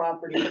their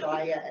property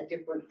via a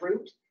different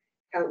route,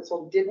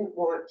 council didn't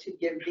want to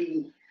give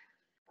the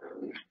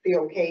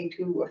okay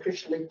to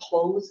officially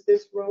close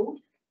this road.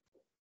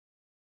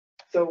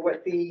 So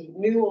what the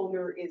new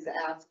owner is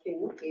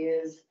asking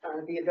is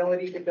the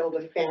ability to build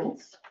a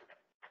fence.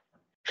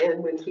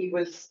 And when he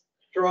was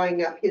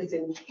drawing up his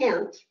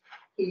intent,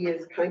 he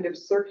is kind of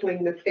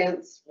circling the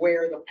fence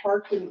where the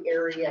parking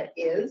area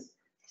is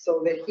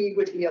so that he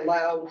would be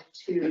allowed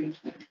to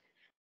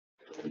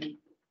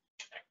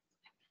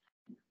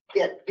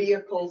get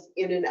vehicles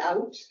in and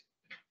out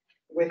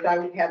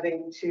without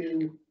having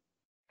to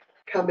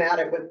come at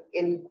it with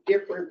any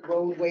different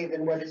roadway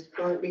than what is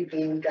currently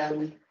being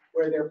done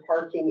where their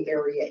parking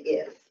area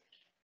is.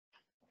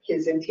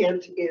 His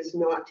intent is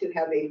not to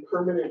have a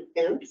permanent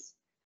fence,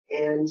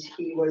 and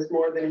he was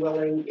more than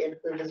willing,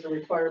 if there was a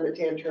requirement,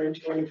 to enter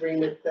into an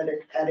agreement that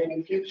at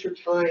any future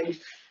time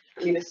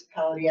the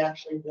municipality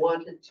actually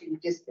wanted to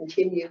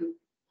discontinue,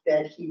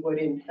 that he would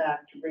in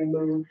fact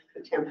remove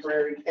the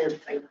temporary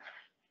fencing.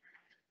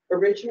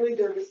 Originally,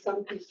 there was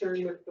some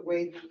concern with the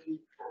way the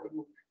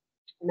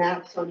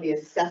maps on the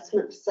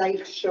assessment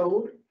site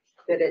showed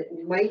that it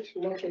might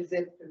look as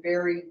if the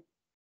very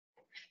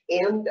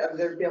end of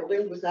their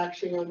building was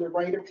actually on the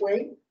right of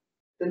way.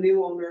 The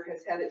new owner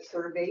has had it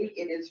surveyed.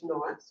 It is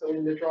not. So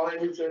in the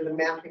drawings or the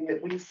mapping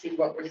that we see,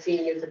 what we're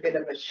seeing is a bit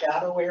of a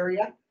shadow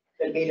area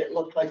that made it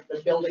look like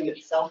the building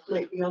itself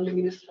might be on the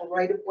municipal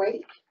right of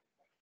way.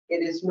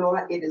 It is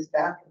not. It is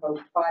back about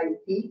 5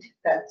 feet.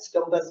 That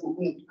still doesn't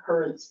meet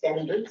current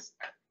standards,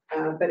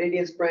 but it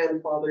is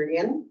grandfathered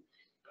in.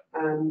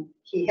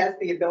 He has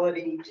the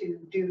ability to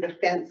do the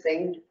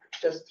fencing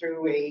just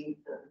through a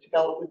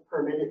development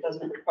permit. It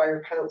doesn't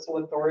require council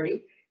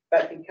authority,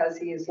 but because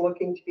he is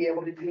looking to be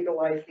able to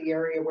utilize the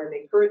area where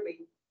they currently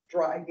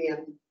drive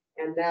in,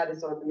 and that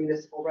is on the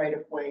municipal right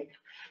of way,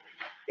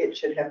 it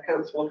should have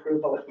council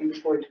approval if he was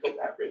going to go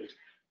that route.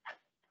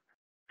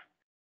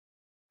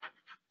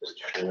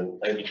 Mr. Chairman,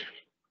 I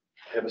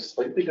have a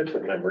slightly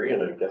different memory,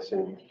 and I'm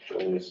guessing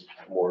Joan is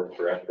more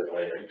correct than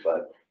I am,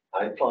 but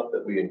I thought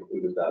that we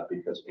included that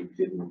because we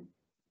didn't,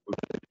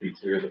 to be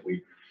clear that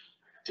we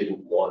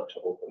didn't want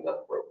to open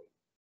that road.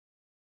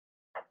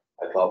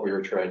 I thought we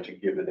were trying to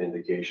give an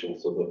indication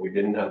so that we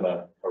didn't have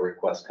a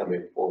request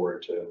coming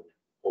forward to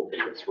open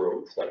this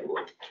road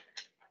suddenly.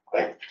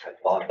 I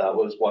thought that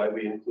was why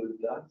we included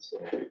that,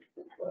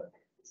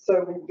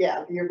 So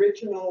yeah, the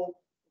original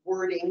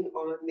wording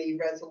on the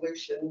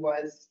resolution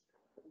was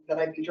that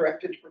I be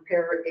directed to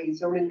prepare a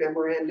zoning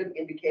memorandum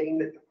indicating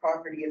that the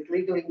property is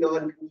legally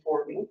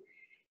non-conforming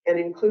and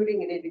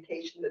including an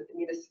indication that the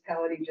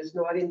municipality does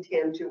not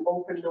intend to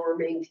open nor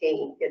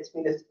maintain its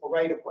municipal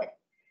right of way.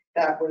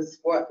 That was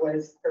what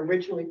was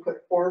originally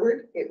put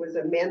forward. It was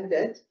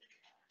amended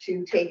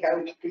to take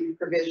out the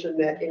provision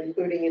that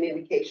including an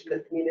indication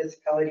that the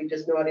municipality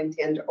does not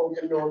intend to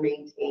open nor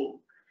maintain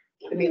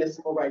the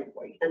municipal right of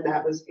way. And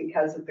that was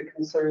because of the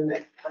concern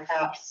that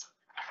perhaps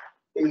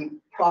the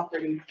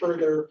property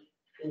further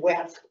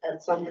west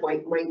at some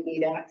point might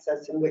need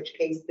access, in which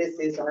case this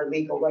is our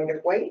legal right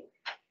of way.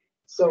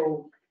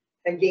 So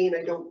again,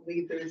 I don't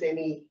believe there's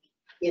any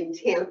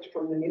intent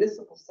from the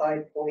municipal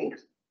standpoint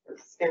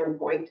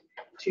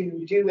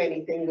to do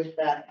anything with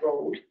that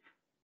road.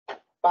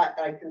 But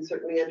I can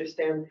certainly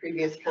understand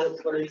previous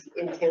councillors'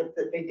 intent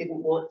that they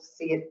didn't want to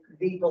see it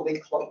legally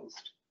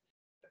closed.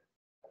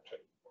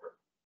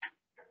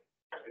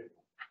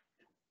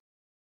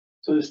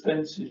 So this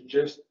fence is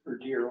just for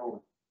deer only.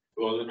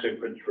 Well, it looks like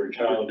it's for For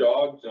child.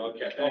 dogs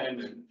Okay.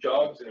 and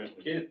dogs and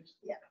kids.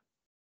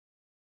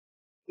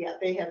 Yeah,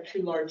 they have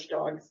 2 large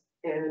dogs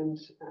and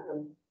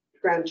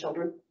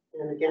grandchildren.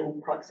 And again,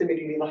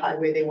 proximity to the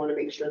highway, they want to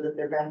make sure that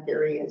their back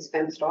area is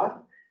fenced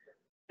off.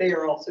 They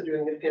are also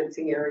doing a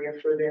fencing area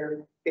for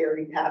their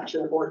berry patch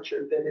and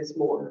orchard that is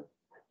more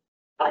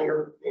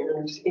fire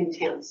and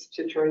intense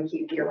to try and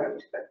keep deer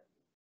out, but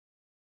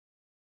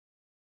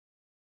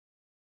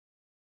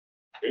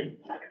Okay.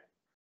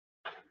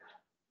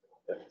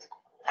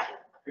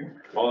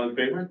 All in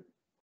favor?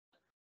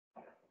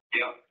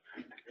 Yeah.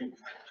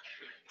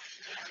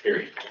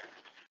 Carried.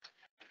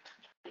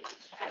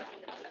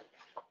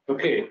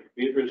 Okay,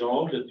 be it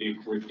resolved that the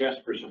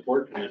request for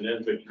support from the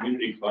Nesbit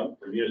Community Club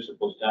for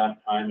municipal staff,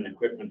 time and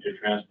equipment to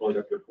transport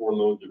up to 4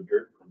 loads of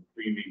dirt from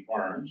Freebie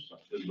Farms,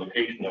 the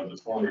location of the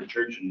former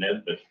church in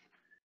Nesbit,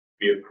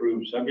 be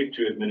approved, subject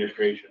to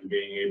administration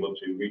being able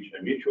to reach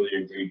a mutually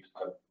agreed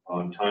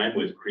on time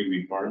with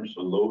Freebie Farms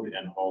to load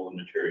and haul the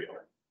material.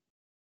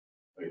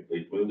 Will you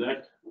please move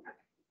that?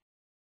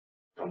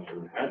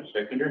 Councilor Hatt,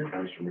 seconder.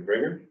 Councilor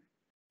McGregor.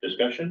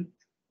 Discussion?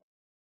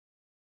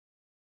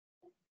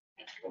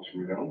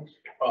 Councilor McDonald?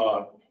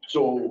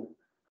 So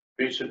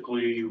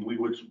basically, we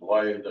would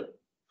supply the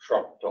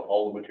truck to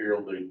haul the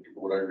material,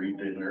 what I read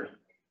in there.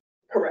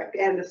 correct,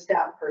 and the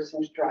staff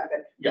person to drive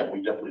it. Yeah,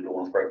 we definitely don't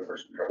want a private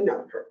person driving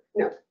No. the truck.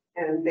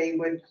 And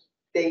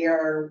they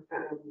are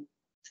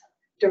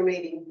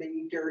donating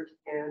the dirt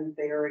and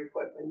their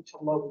equipment to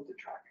load the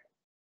truck.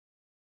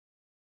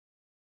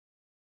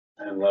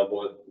 And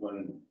level it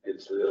when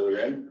it's to the other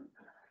end?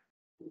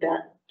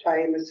 That I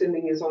am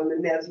assuming is on the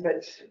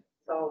Nesbit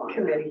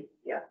committee,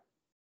 yeah.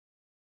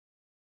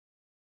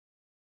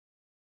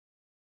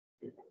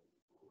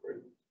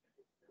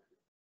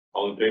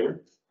 All in favor?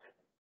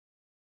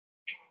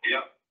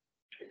 Yeah.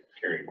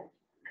 Carried.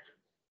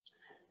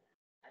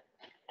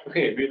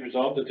 Okay, be it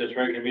resolved that this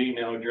regular meeting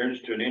now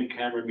adjourns to an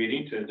in-camera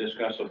meeting to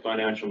discuss a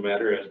financial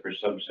matter as per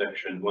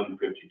subsection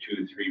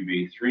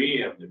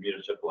 152(3)(b)(3) of the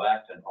Municipal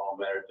Act, and all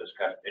matters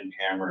discussed in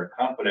camera are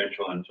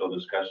confidential until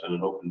discussed in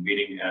an open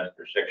meeting as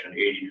per section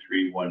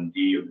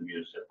 83(1)(d) of the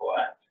Municipal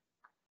Act.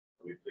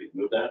 Will you please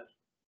move that?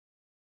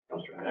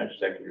 Councilor Hatch,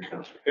 seconder,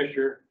 Councilor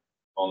Fisher.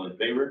 All in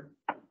favor?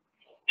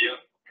 Yeah.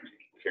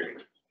 Carried.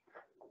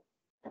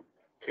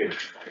 Okay,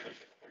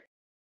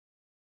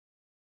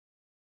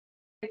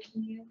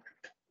 Can you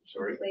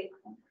sorry. wait?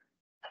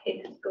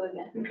 Okay, just go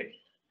again. Okay.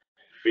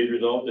 Be it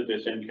resolved that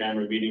this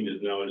in-camera meeting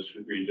is now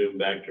resumed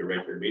back to a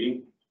regular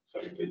meeting.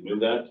 So please move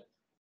that.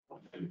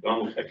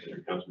 McDonald,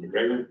 second, Councilor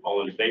McGregor,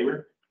 all in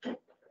favor?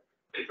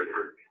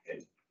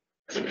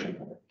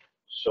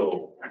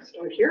 So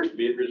So here,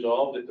 be it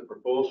resolved that the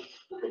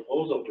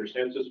proposal for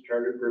census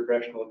chartered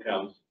professional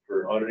accounts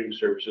for auditing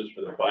services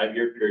for the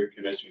 5-year period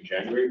commencing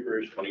January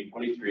 1st,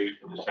 2023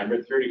 to December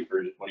 31st,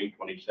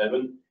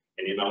 2027,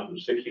 in the amount of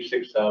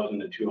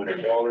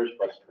 $66,200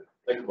 plus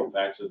applicable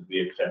taxes be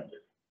accepted.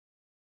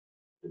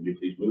 Would you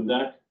please move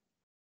that?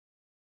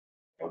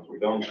 Councilor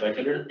McDonald,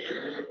 seconder.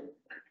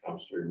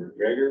 Councilor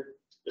McGregor,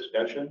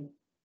 discussion?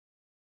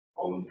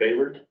 All in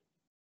favor?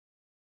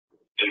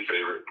 In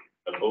favor.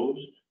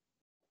 Opposed?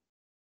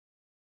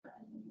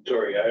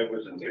 Sorry, I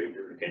was in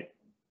favor. Okay,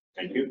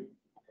 thank you.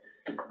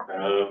 so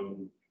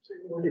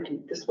you want to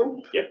do this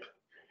one?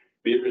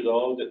 Be it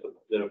resolved that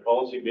a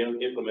policy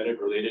being implemented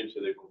related to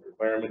the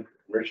requirement for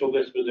commercial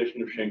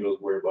disposition of shingles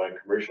whereby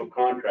commercial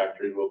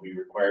contractors will be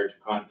required to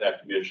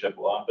contact the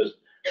municipal office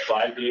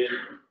 5 days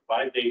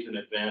in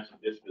advance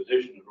of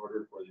disposition in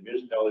order for the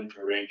municipality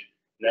to arrange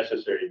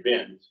necessary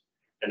bins,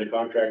 and the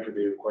contractor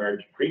be required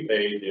to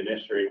prepay the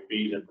necessary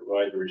fees and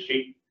provide the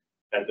receipt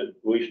at the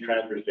waste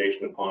transfer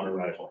station upon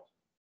arrival.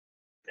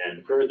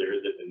 And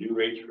further, that the new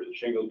rates for the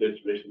shingles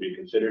disposition be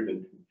considered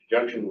in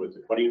conjunction with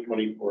the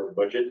 2024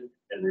 budget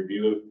and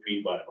review of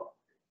fee bylaw.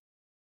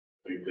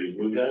 Will you please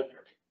move that?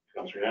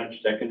 Councilor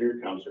Hatch, seconder.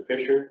 Councilor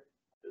Fisher,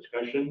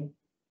 discussion?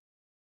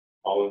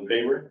 All in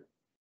favor?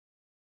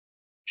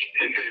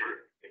 In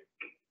favor.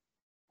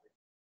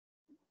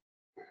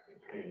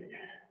 Okay.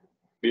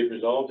 Be it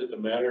resolved that the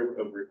matter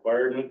of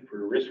requirement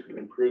for risk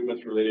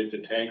improvements related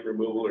to tank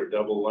removal or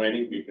double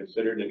lining be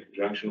considered in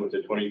conjunction with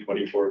the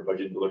 2024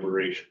 budget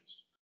deliberations.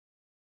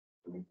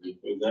 Will you please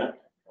move that?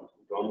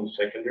 Councilor Donald,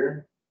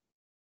 seconder.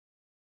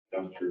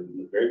 Councilor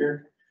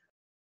McGregor,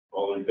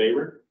 all in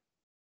favor?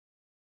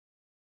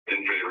 In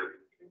favor.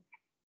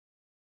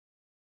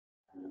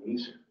 And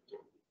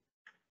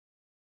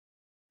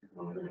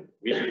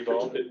be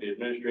resolved that the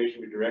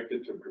administration be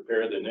directed to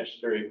prepare the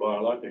necessary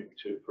bylaw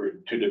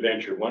to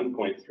debenture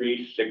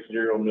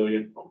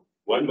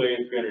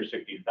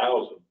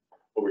 $1,360,000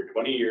 over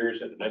 20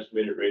 years at an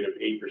estimated rate of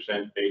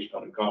 8% based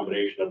on a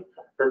combination of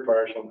per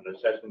parcel and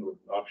assessment with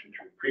an option to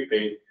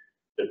prepay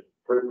the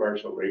per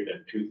parcel rate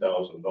at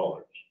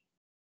 $2,000.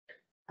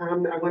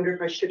 I wonder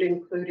if I should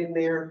include in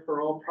there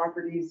for all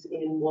properties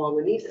in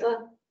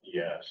Wawanesa.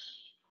 Yes.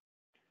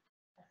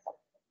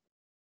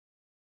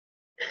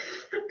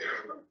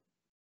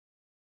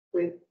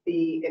 With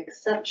the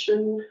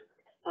exception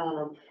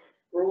of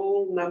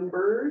roll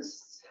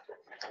numbers.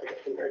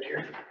 Right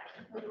here.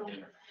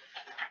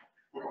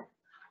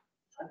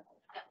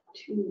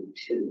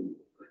 22.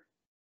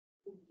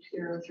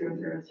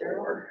 0000,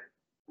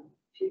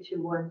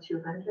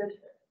 221-200,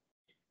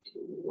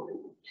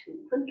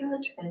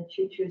 21200. and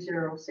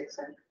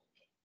 220-600.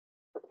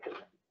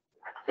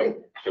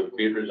 So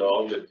be it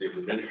resolved that the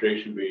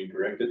administration be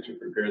directed to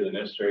prepare the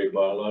necessary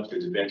bylaws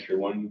to venture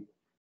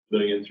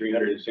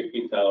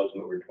 $1,360,000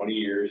 over 20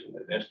 years and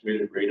an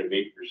estimated rate of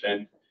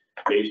 8%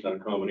 based on a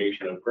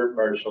combination of per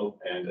parcel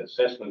and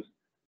assessment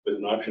with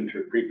an option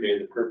to prepay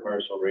the per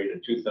parcel rate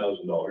of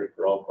 $2,000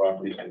 for all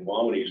properties in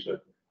Wawanesa,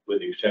 with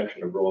the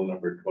exception of roll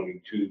number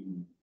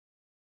 22.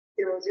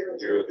 000,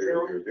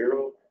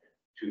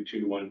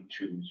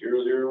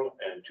 221200,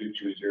 and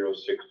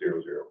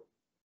 220600.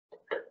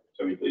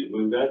 Somebody please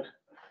move that.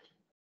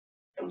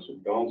 Councilor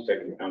McDonald,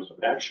 second Councilor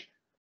Patch.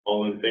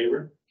 All in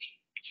favor?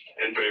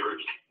 In favor.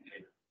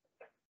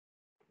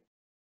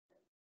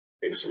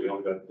 Okay, so we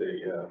all got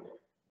the,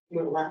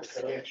 Little lapse.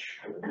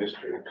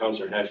 Mr.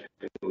 Councilor Hatch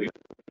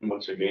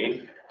once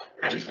again.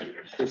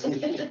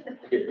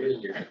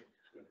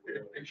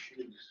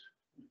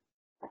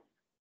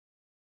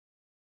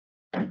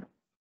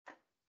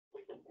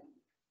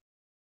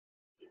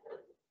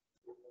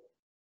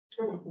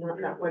 Oh, not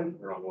that one.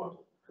 Wrong one.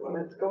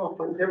 Let's go up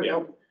one. There we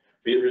go.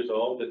 Be it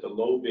resolved that the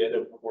low bid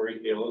of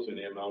Quarry Hills in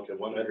the amount of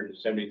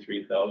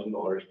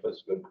 $173,000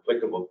 plus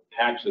applicable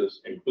taxes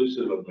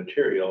inclusive of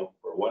material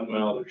for 1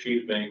 mile of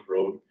Chief Bank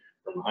Road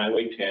from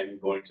Highway 10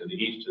 going to the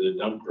east to the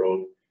dump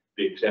road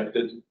be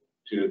accepted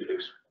to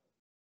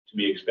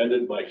be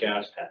expended by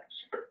gas tax.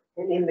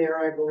 And in there,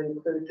 I will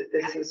include that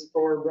this is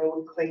for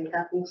road clay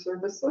capping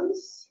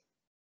services.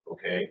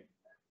 Okay.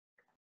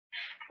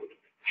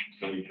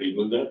 Somebody please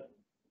move that.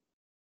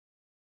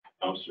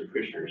 Councilor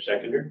Fisher,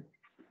 seconder.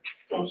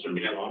 Councilor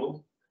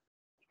McDonald.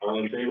 All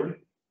in favor?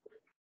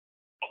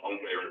 All in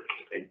favor.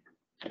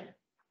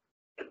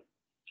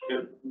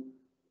 Good.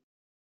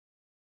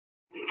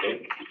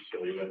 Okay,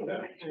 so we got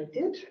that. I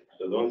did.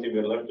 So the only thing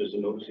we got left is a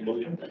notice of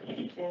motion.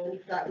 And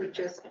that would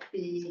just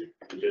be,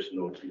 Just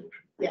notice of motion.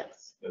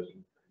 yes.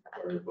 Doesn't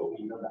require a vote.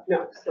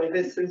 No, so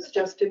this is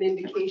just an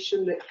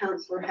indication that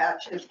Councillor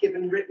Hatch has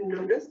given written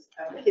notice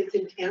of his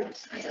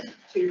intent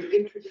to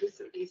introduce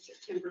at the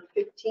September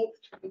 15th,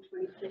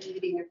 2023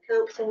 meeting of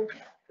council,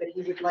 that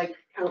he would like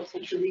council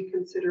to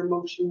reconsider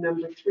motion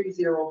number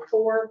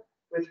 304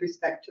 with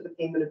respect to the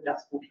payment of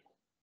dust control.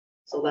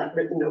 So that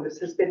written notice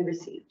has been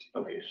received.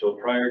 Okay, so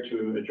prior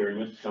to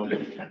adjournment,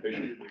 Councilor Fisher,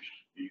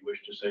 do you wish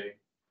to say?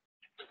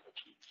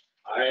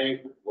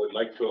 I would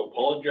like to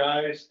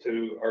apologize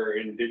to our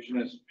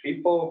Indigenous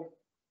people.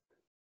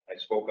 I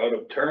spoke out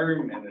of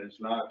turn and it's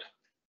not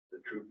the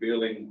true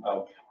feeling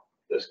of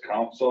this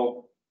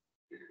council.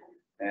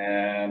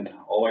 And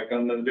all I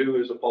can do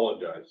is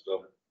apologize,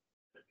 so.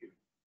 Thank you.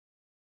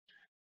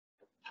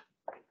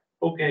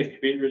 Okay,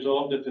 be it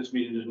resolved that this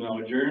meeting is now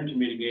adjourned to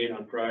meet again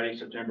on Friday,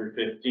 September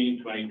 15,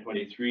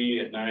 2023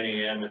 at 9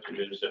 a.m. at the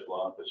municipal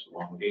office in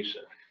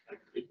Wawanesa.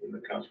 The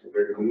Councilor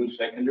Berger moves,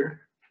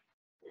 seconder.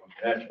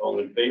 Patch, all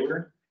in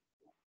favor?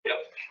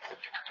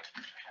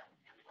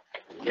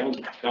 Yep.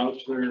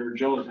 Councilor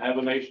Jones, have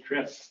a nice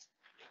trip.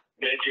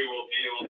 Thank you. We'll see you.